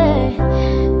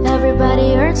 yeah. Everybody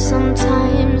hurts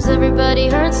sometimes, everybody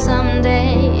hurts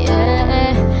someday,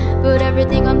 yeah. But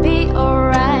everything gon' be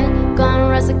alright, gonna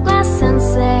raise a glass and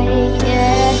say,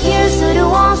 yeah. Here's to the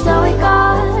ones that we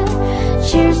got.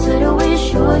 Cheers to the wish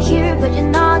you were here, but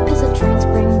you're not. Cause the drinks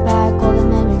bring back all the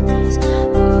memories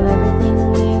of everything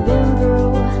we've been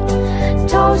through.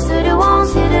 Toast to the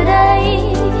ones here today.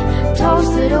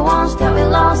 Toast to the ones that we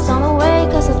lost on the way.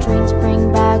 Cause the drinks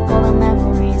bring back all the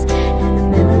memories, and the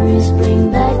memories bring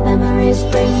back you. Memories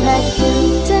bring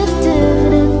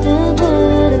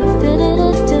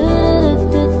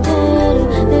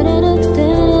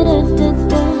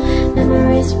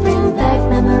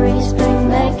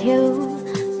back you.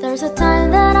 There's a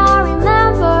time that I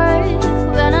remember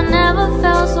when I never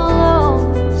felt so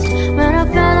lost. When I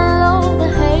fell in love, the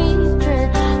hatred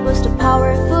was too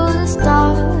powerful to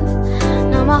stop.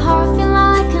 Now my heart feels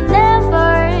like an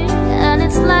ember, and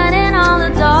it's lighting on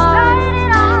the dark.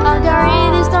 I carry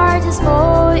these torches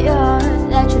for you,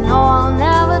 that you know I'll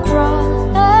never drop.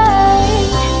 Hey.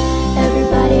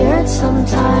 Everybody hurts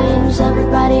sometimes,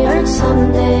 everybody hurts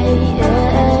someday,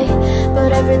 yeah.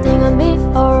 But everything will be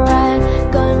alright.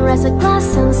 Go and raise a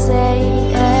glass and say,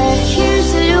 yeah.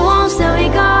 Cheers to the ones that we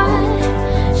got.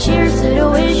 Cheers to the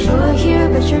wish you were here,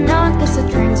 but you're not. Cause the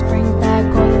drinks bring back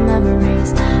all the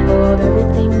memories of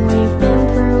everything we've been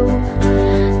through.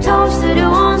 Toast to the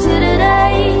ones here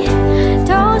today.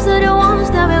 Toast to the ones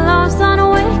that we lost on the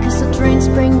way. Cause the drinks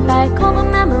bring back all the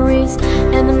memories,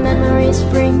 and the memories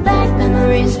bring back you.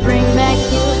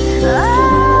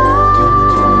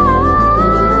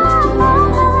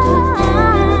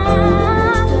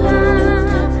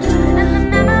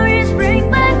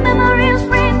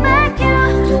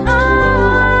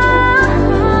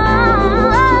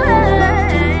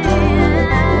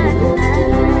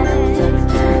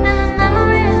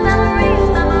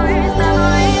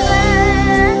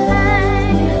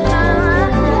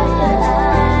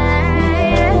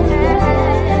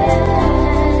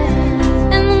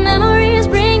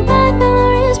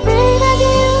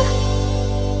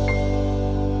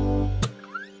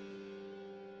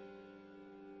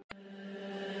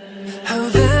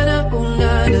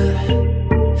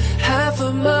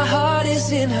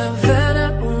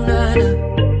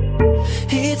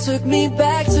 Took me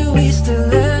back to East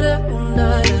Atlanta, ooh,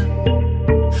 nah.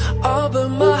 Oh, but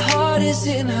my heart is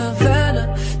in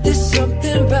Havana. There's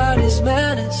something about his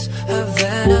manners,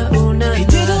 Havana, ooh, nah. He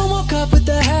didn't walk up, what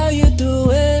the hell you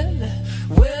doing?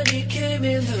 When he came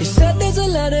in the room, he said there's a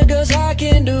lot of girls I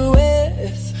can do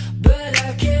with, but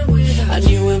I can't with her. I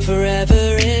knew him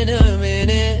forever in a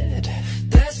minute.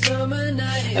 That summer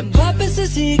night, and Papa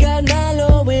says he got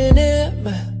Nalo in him.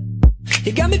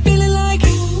 He got me feeling like,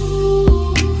 ooh.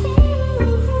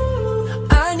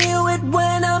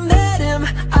 When I met him,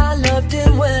 I loved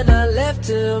him when I left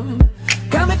him.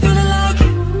 Got me feeling like,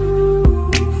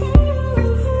 ooh.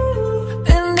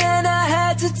 And then I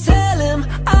had to tell him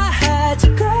I had to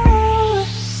go.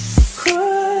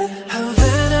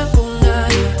 Havana, ooh, nah.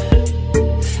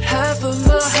 Half of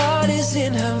my heart is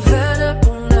in Havana,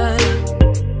 ooh, nah.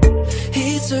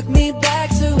 He took me back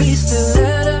to East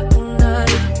Atlanta, ooh, nah.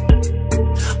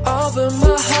 Oh, but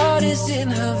my heart is in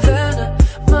Havana.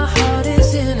 My heart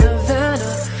is in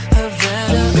Havana,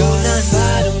 Havana. I'm gonna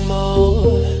fight them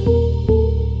all.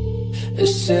 The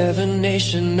Seven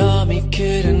Nation Army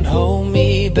couldn't hold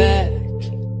me back.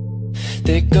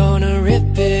 They're gonna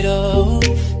rip it off,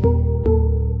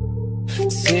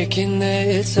 taking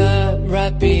their time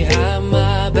right behind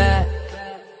my back.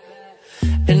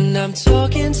 And I'm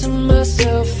talking to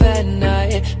myself at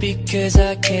night because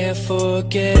I can't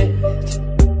forget.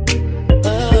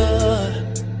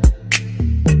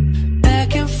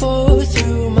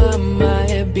 Through my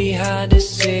mind behind a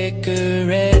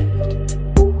cigarette.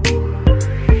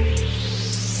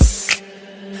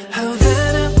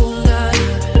 Havana, ooh, nah.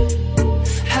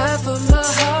 Half of my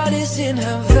heart is in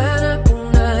Havana,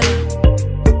 ooh, nah.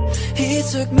 He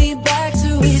took me back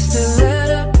to East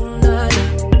Atlanta, ooh, nah.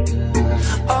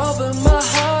 Oh, but my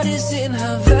heart is in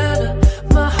Havana.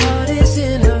 My heart is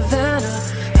in Havana,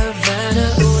 Havana,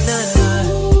 ooh, nah, nah.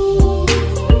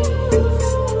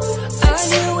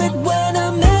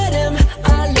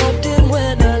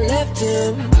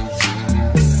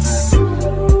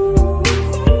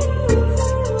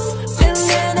 And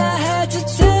then I had to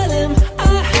tell him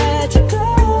I had to go.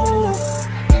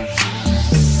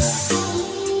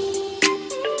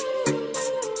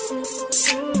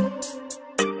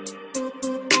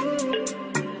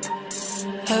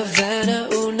 Havana,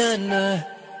 ooh, nah, nah.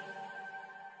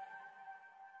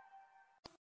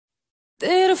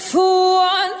 Did a fool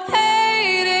on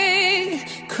hating,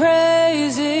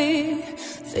 crazy,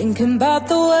 thinking about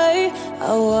the way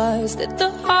I was. Did the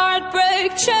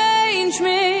heartbreak change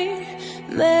me?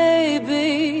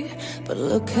 Maybe, but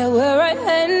look at where I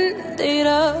ended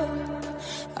up.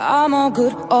 I'm all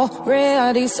good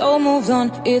already, so moved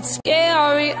on. It's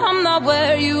scary, I'm not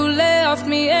where you left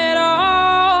me at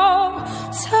all.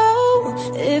 So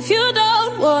if you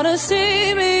don't wanna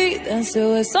see me, then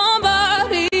still with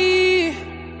somebody.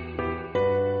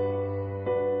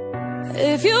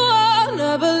 If you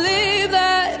wanna believe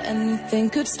that anything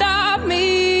could stop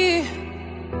me,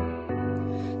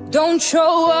 don't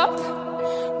show up,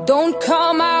 don't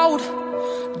come out,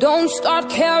 don't start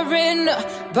caring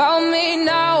about me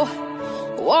now.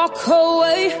 Walk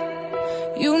away,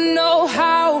 you know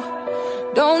how.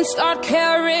 Don't start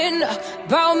caring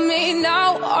about me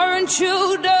now. Aren't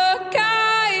you the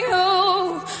guy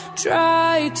who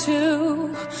tried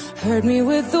to hurt me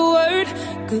with the word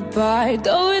goodbye?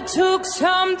 Though it took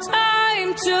some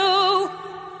time to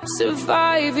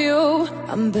survive you,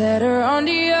 I'm better on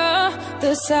the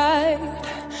other side.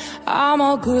 I'm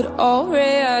all good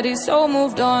already, so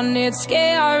moved on. It's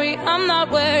scary, I'm not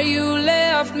where you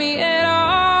left me at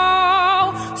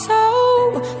all. So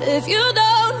if you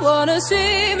don't wanna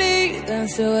see me, then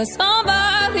still with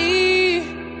somebody.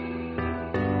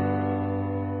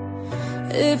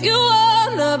 If you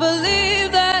wanna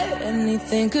believe that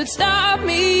anything could stop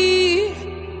me,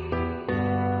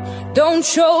 don't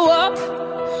show up,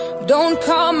 don't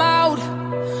come out,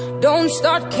 don't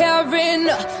start caring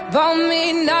about me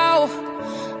now.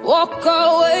 Walk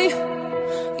away,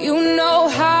 you know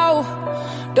how.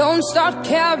 Don't start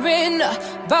caring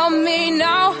about me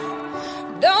now.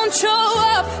 Don't show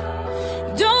up,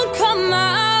 don't come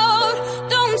out,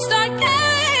 don't start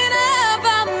caring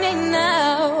about me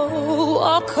now.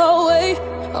 Walk away,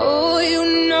 oh you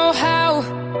know how.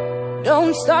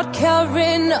 Don't start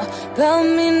caring about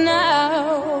me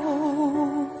now.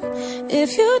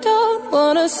 If you don't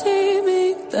wanna see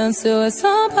me, then still with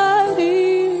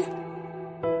somebody.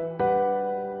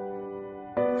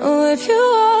 Oh, if you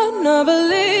wanna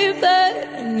believe that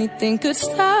anything could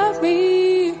stop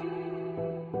me.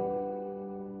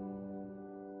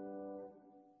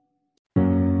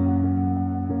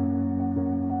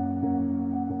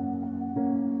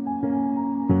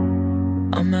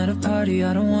 I'm at a party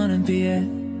I don't wanna be at,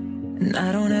 and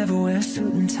I don't ever wear a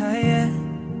suit and tie yet.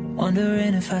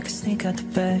 Wondering if I could sneak out the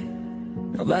back.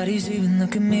 Nobody's even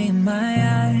looking me in my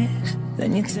eyes.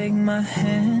 Then you take my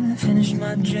hand, finish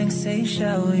my drink, say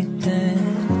shall we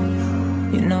dance?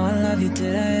 You know I love you,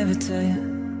 did I ever tell you?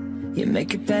 You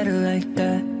make it better like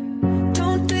that.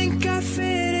 Don't think I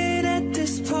fit in at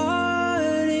this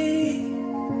party.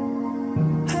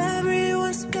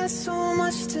 Everyone's got so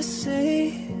much to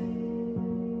say.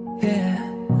 Yeah,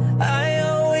 I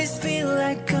always feel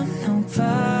like I'm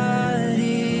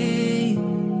nobody.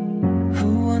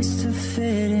 Who wants to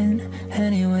fit in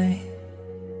anyway?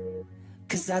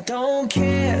 Cause I don't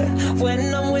care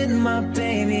when I'm with my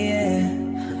baby,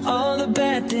 yeah. All the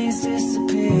bad things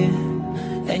disappear,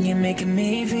 and you're making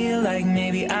me feel like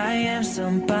maybe I am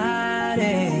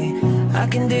somebody. I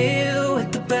can deal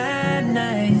with the bad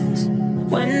nights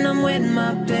when I'm with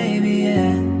my baby,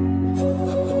 yeah.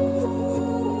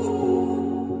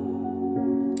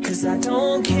 Cause I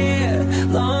don't care,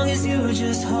 long as you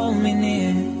just hold me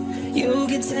near. You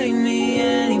can take me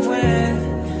anywhere,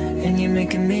 and you're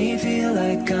making me feel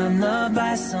like I'm loved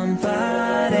by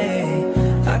somebody.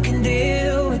 I can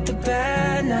deal with the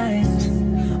bad nights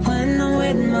when I'm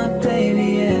with my baby,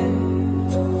 yeah.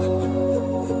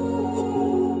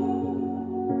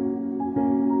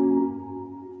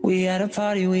 We at a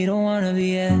party we don't wanna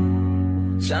be at.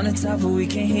 Trying to talk but we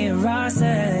can't hear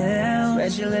ourselves.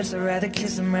 Red your lips, I'd rather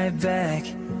kiss them right back.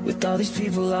 With all these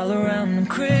people all around, I'm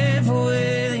crippled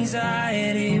with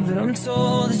anxiety, but I'm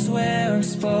told it's where I'm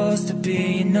supposed to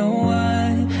be. You know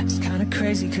what? It's kinda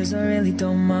crazy cause I really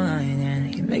don't mind,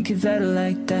 and you make it better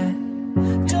like that.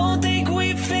 Don't think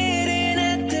we fit in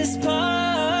at this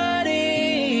party.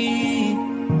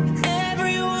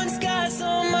 Everyone's got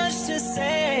so much to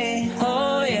say.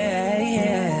 Oh yeah,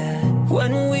 yeah.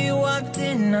 When we walked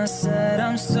in I said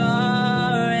I'm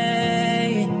sorry,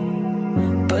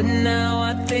 but now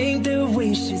I think that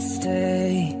we should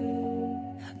stay.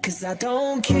 Cause I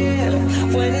don't care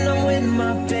when I'm with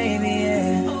my baby,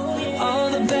 yeah. All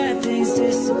the bad things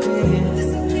disappear,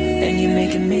 and you're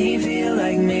making me feel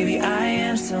like maybe I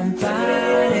am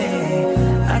somebody.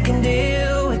 I can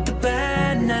deal with the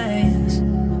bad nights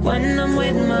when I'm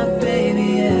with my baby,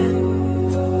 yeah.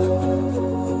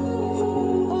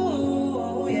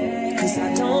 Cause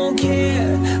I don't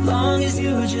care, long as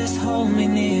you just hold me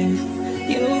near.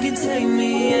 You can take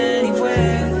me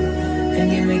anywhere,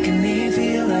 and you're making me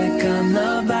feel like I'm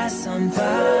loved by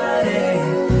somebody.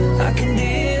 I can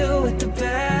deal with the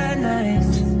bad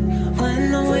nights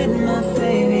when I'm with my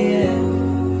baby, yeah.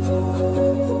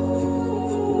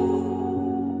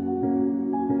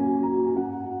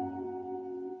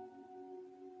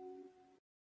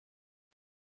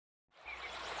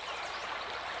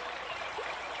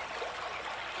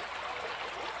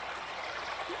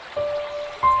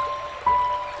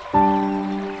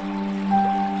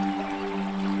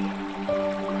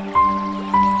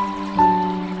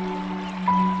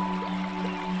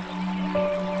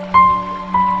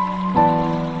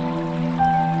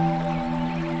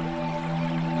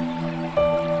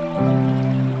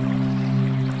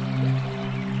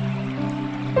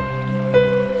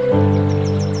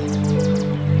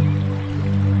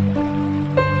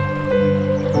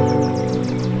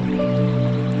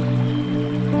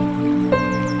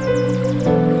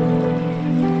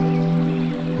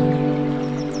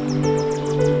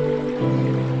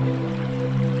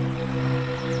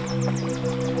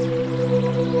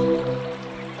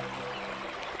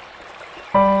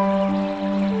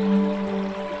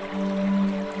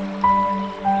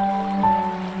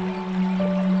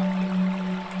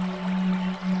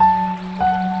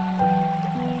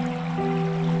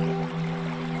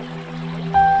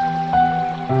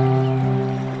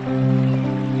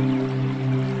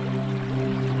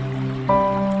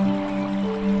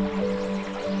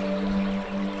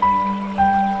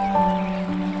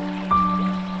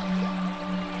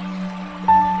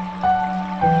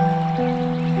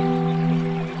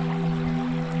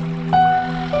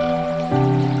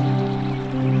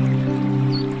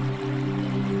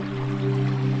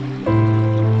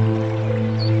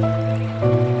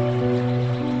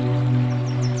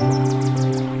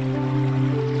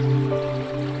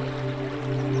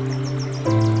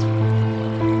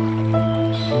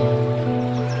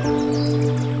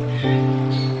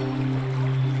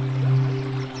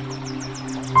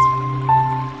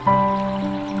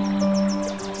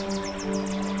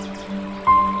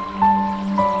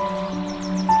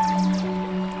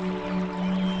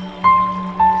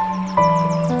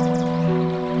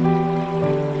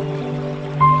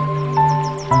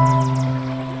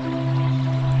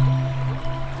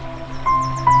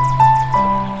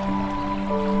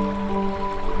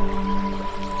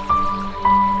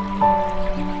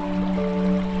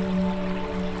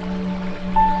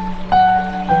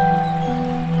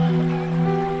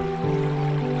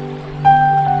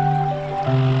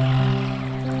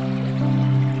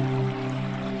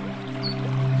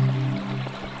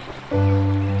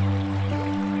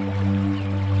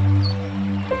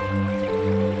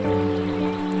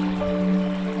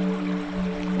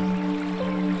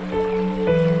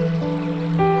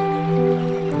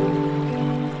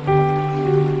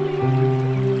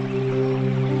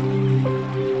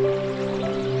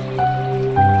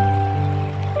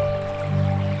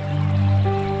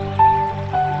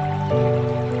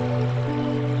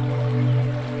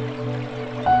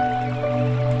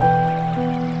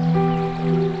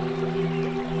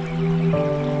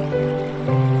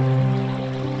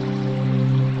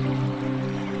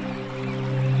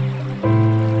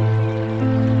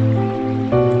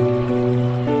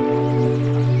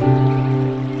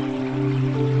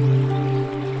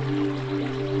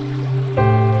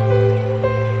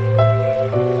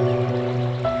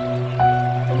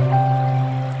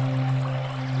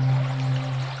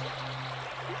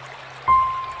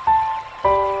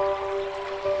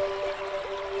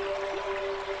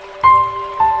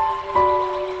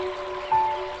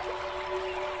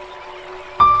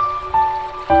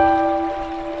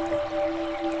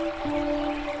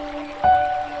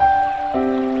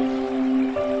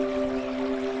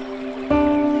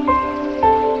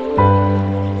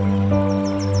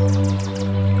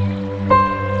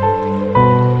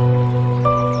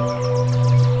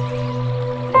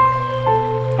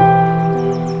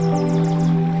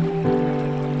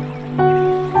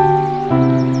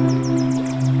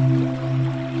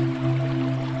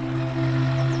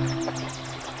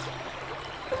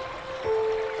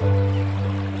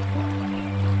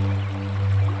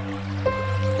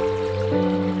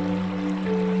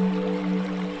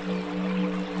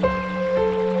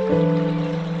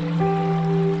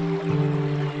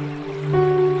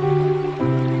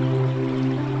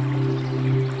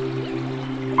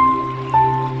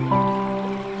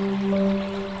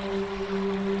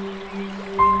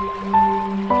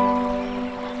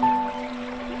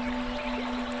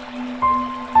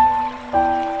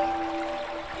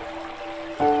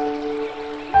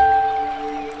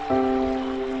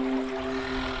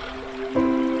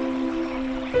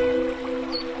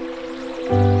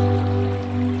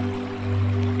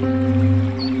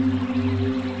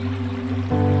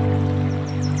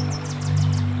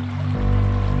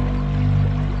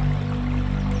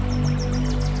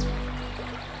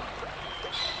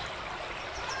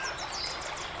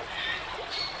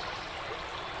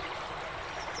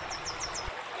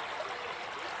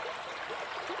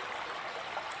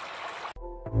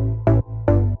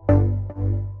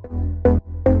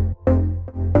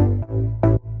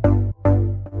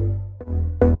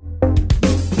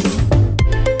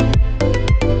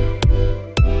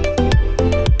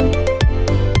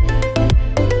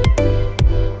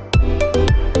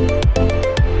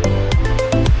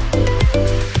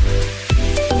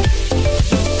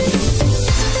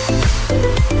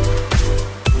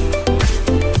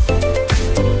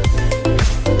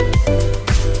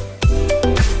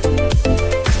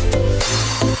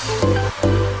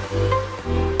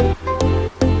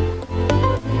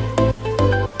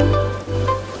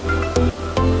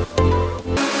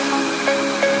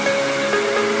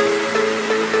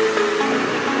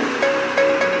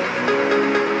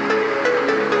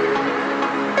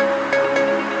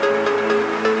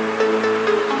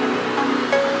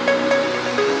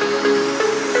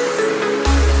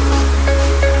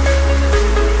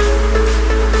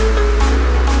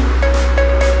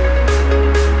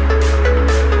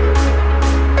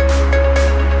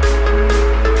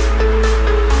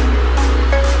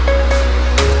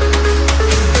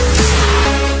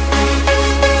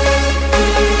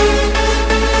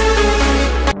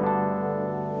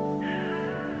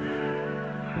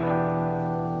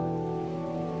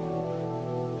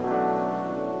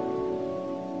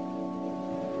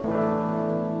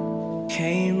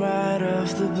 came right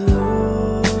off the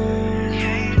blue.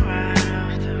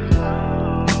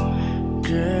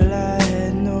 Girl, I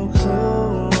had no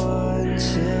clue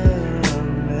until I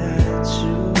met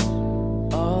you.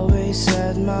 Always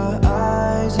had my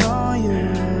eyes on you.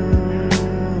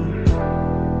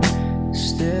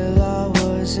 Still I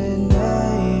wasn't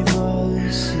able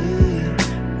to see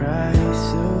right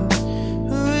through.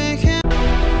 We can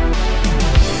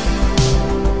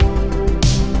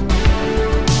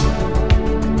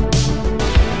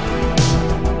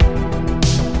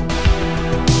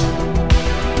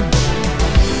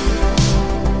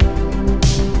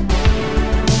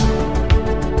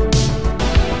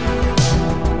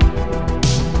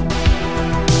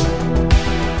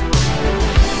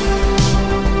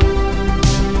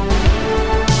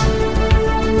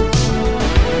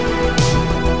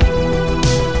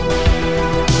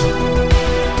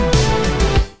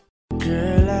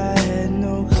Girl, I had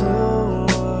no clue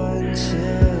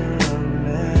until I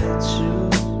met you.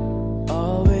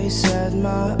 Always had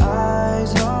my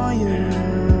eyes on you.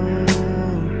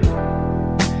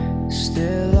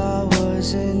 Still I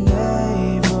wasn't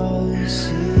able to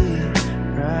see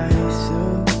right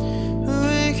through.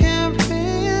 We can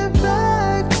bring it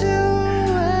back to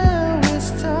where we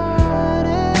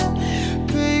started.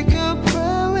 Pick up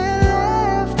where we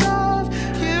left off.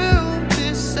 You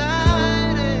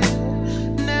decided.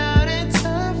 Now the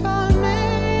time for me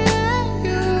and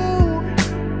you.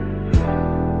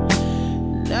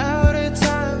 Now the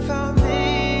time for me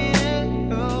and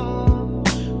you.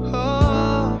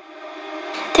 Oh.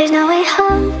 There's no way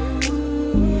home,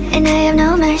 and I have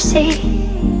no mercy.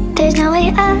 There's no way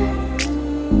up,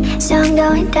 so I'm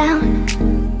going down.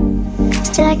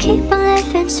 Still I keep on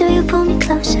living, so you pull me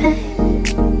closer.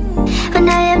 When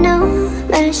I have no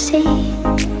mercy.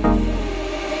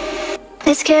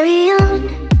 Let's carry on,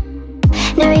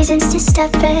 no reasons to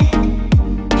stop it.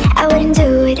 I wouldn't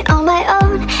do it on my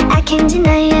own, I can't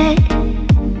deny it.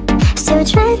 Still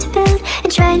trying to build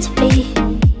and trying to be.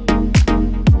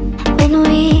 When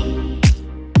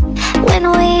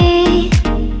we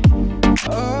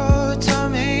Oh, tell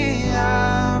me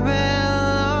I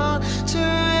belong to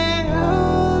you,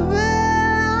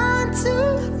 belong to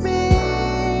me.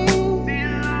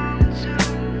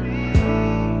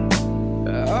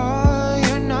 Oh,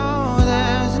 you know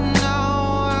there's no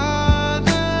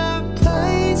other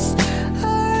place I'd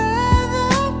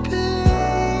rather be.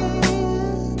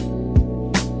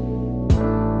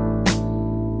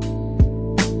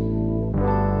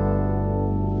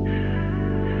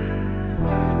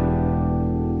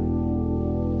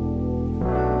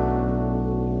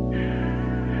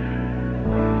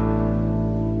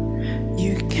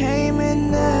 You came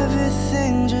and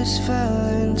everything just fell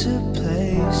into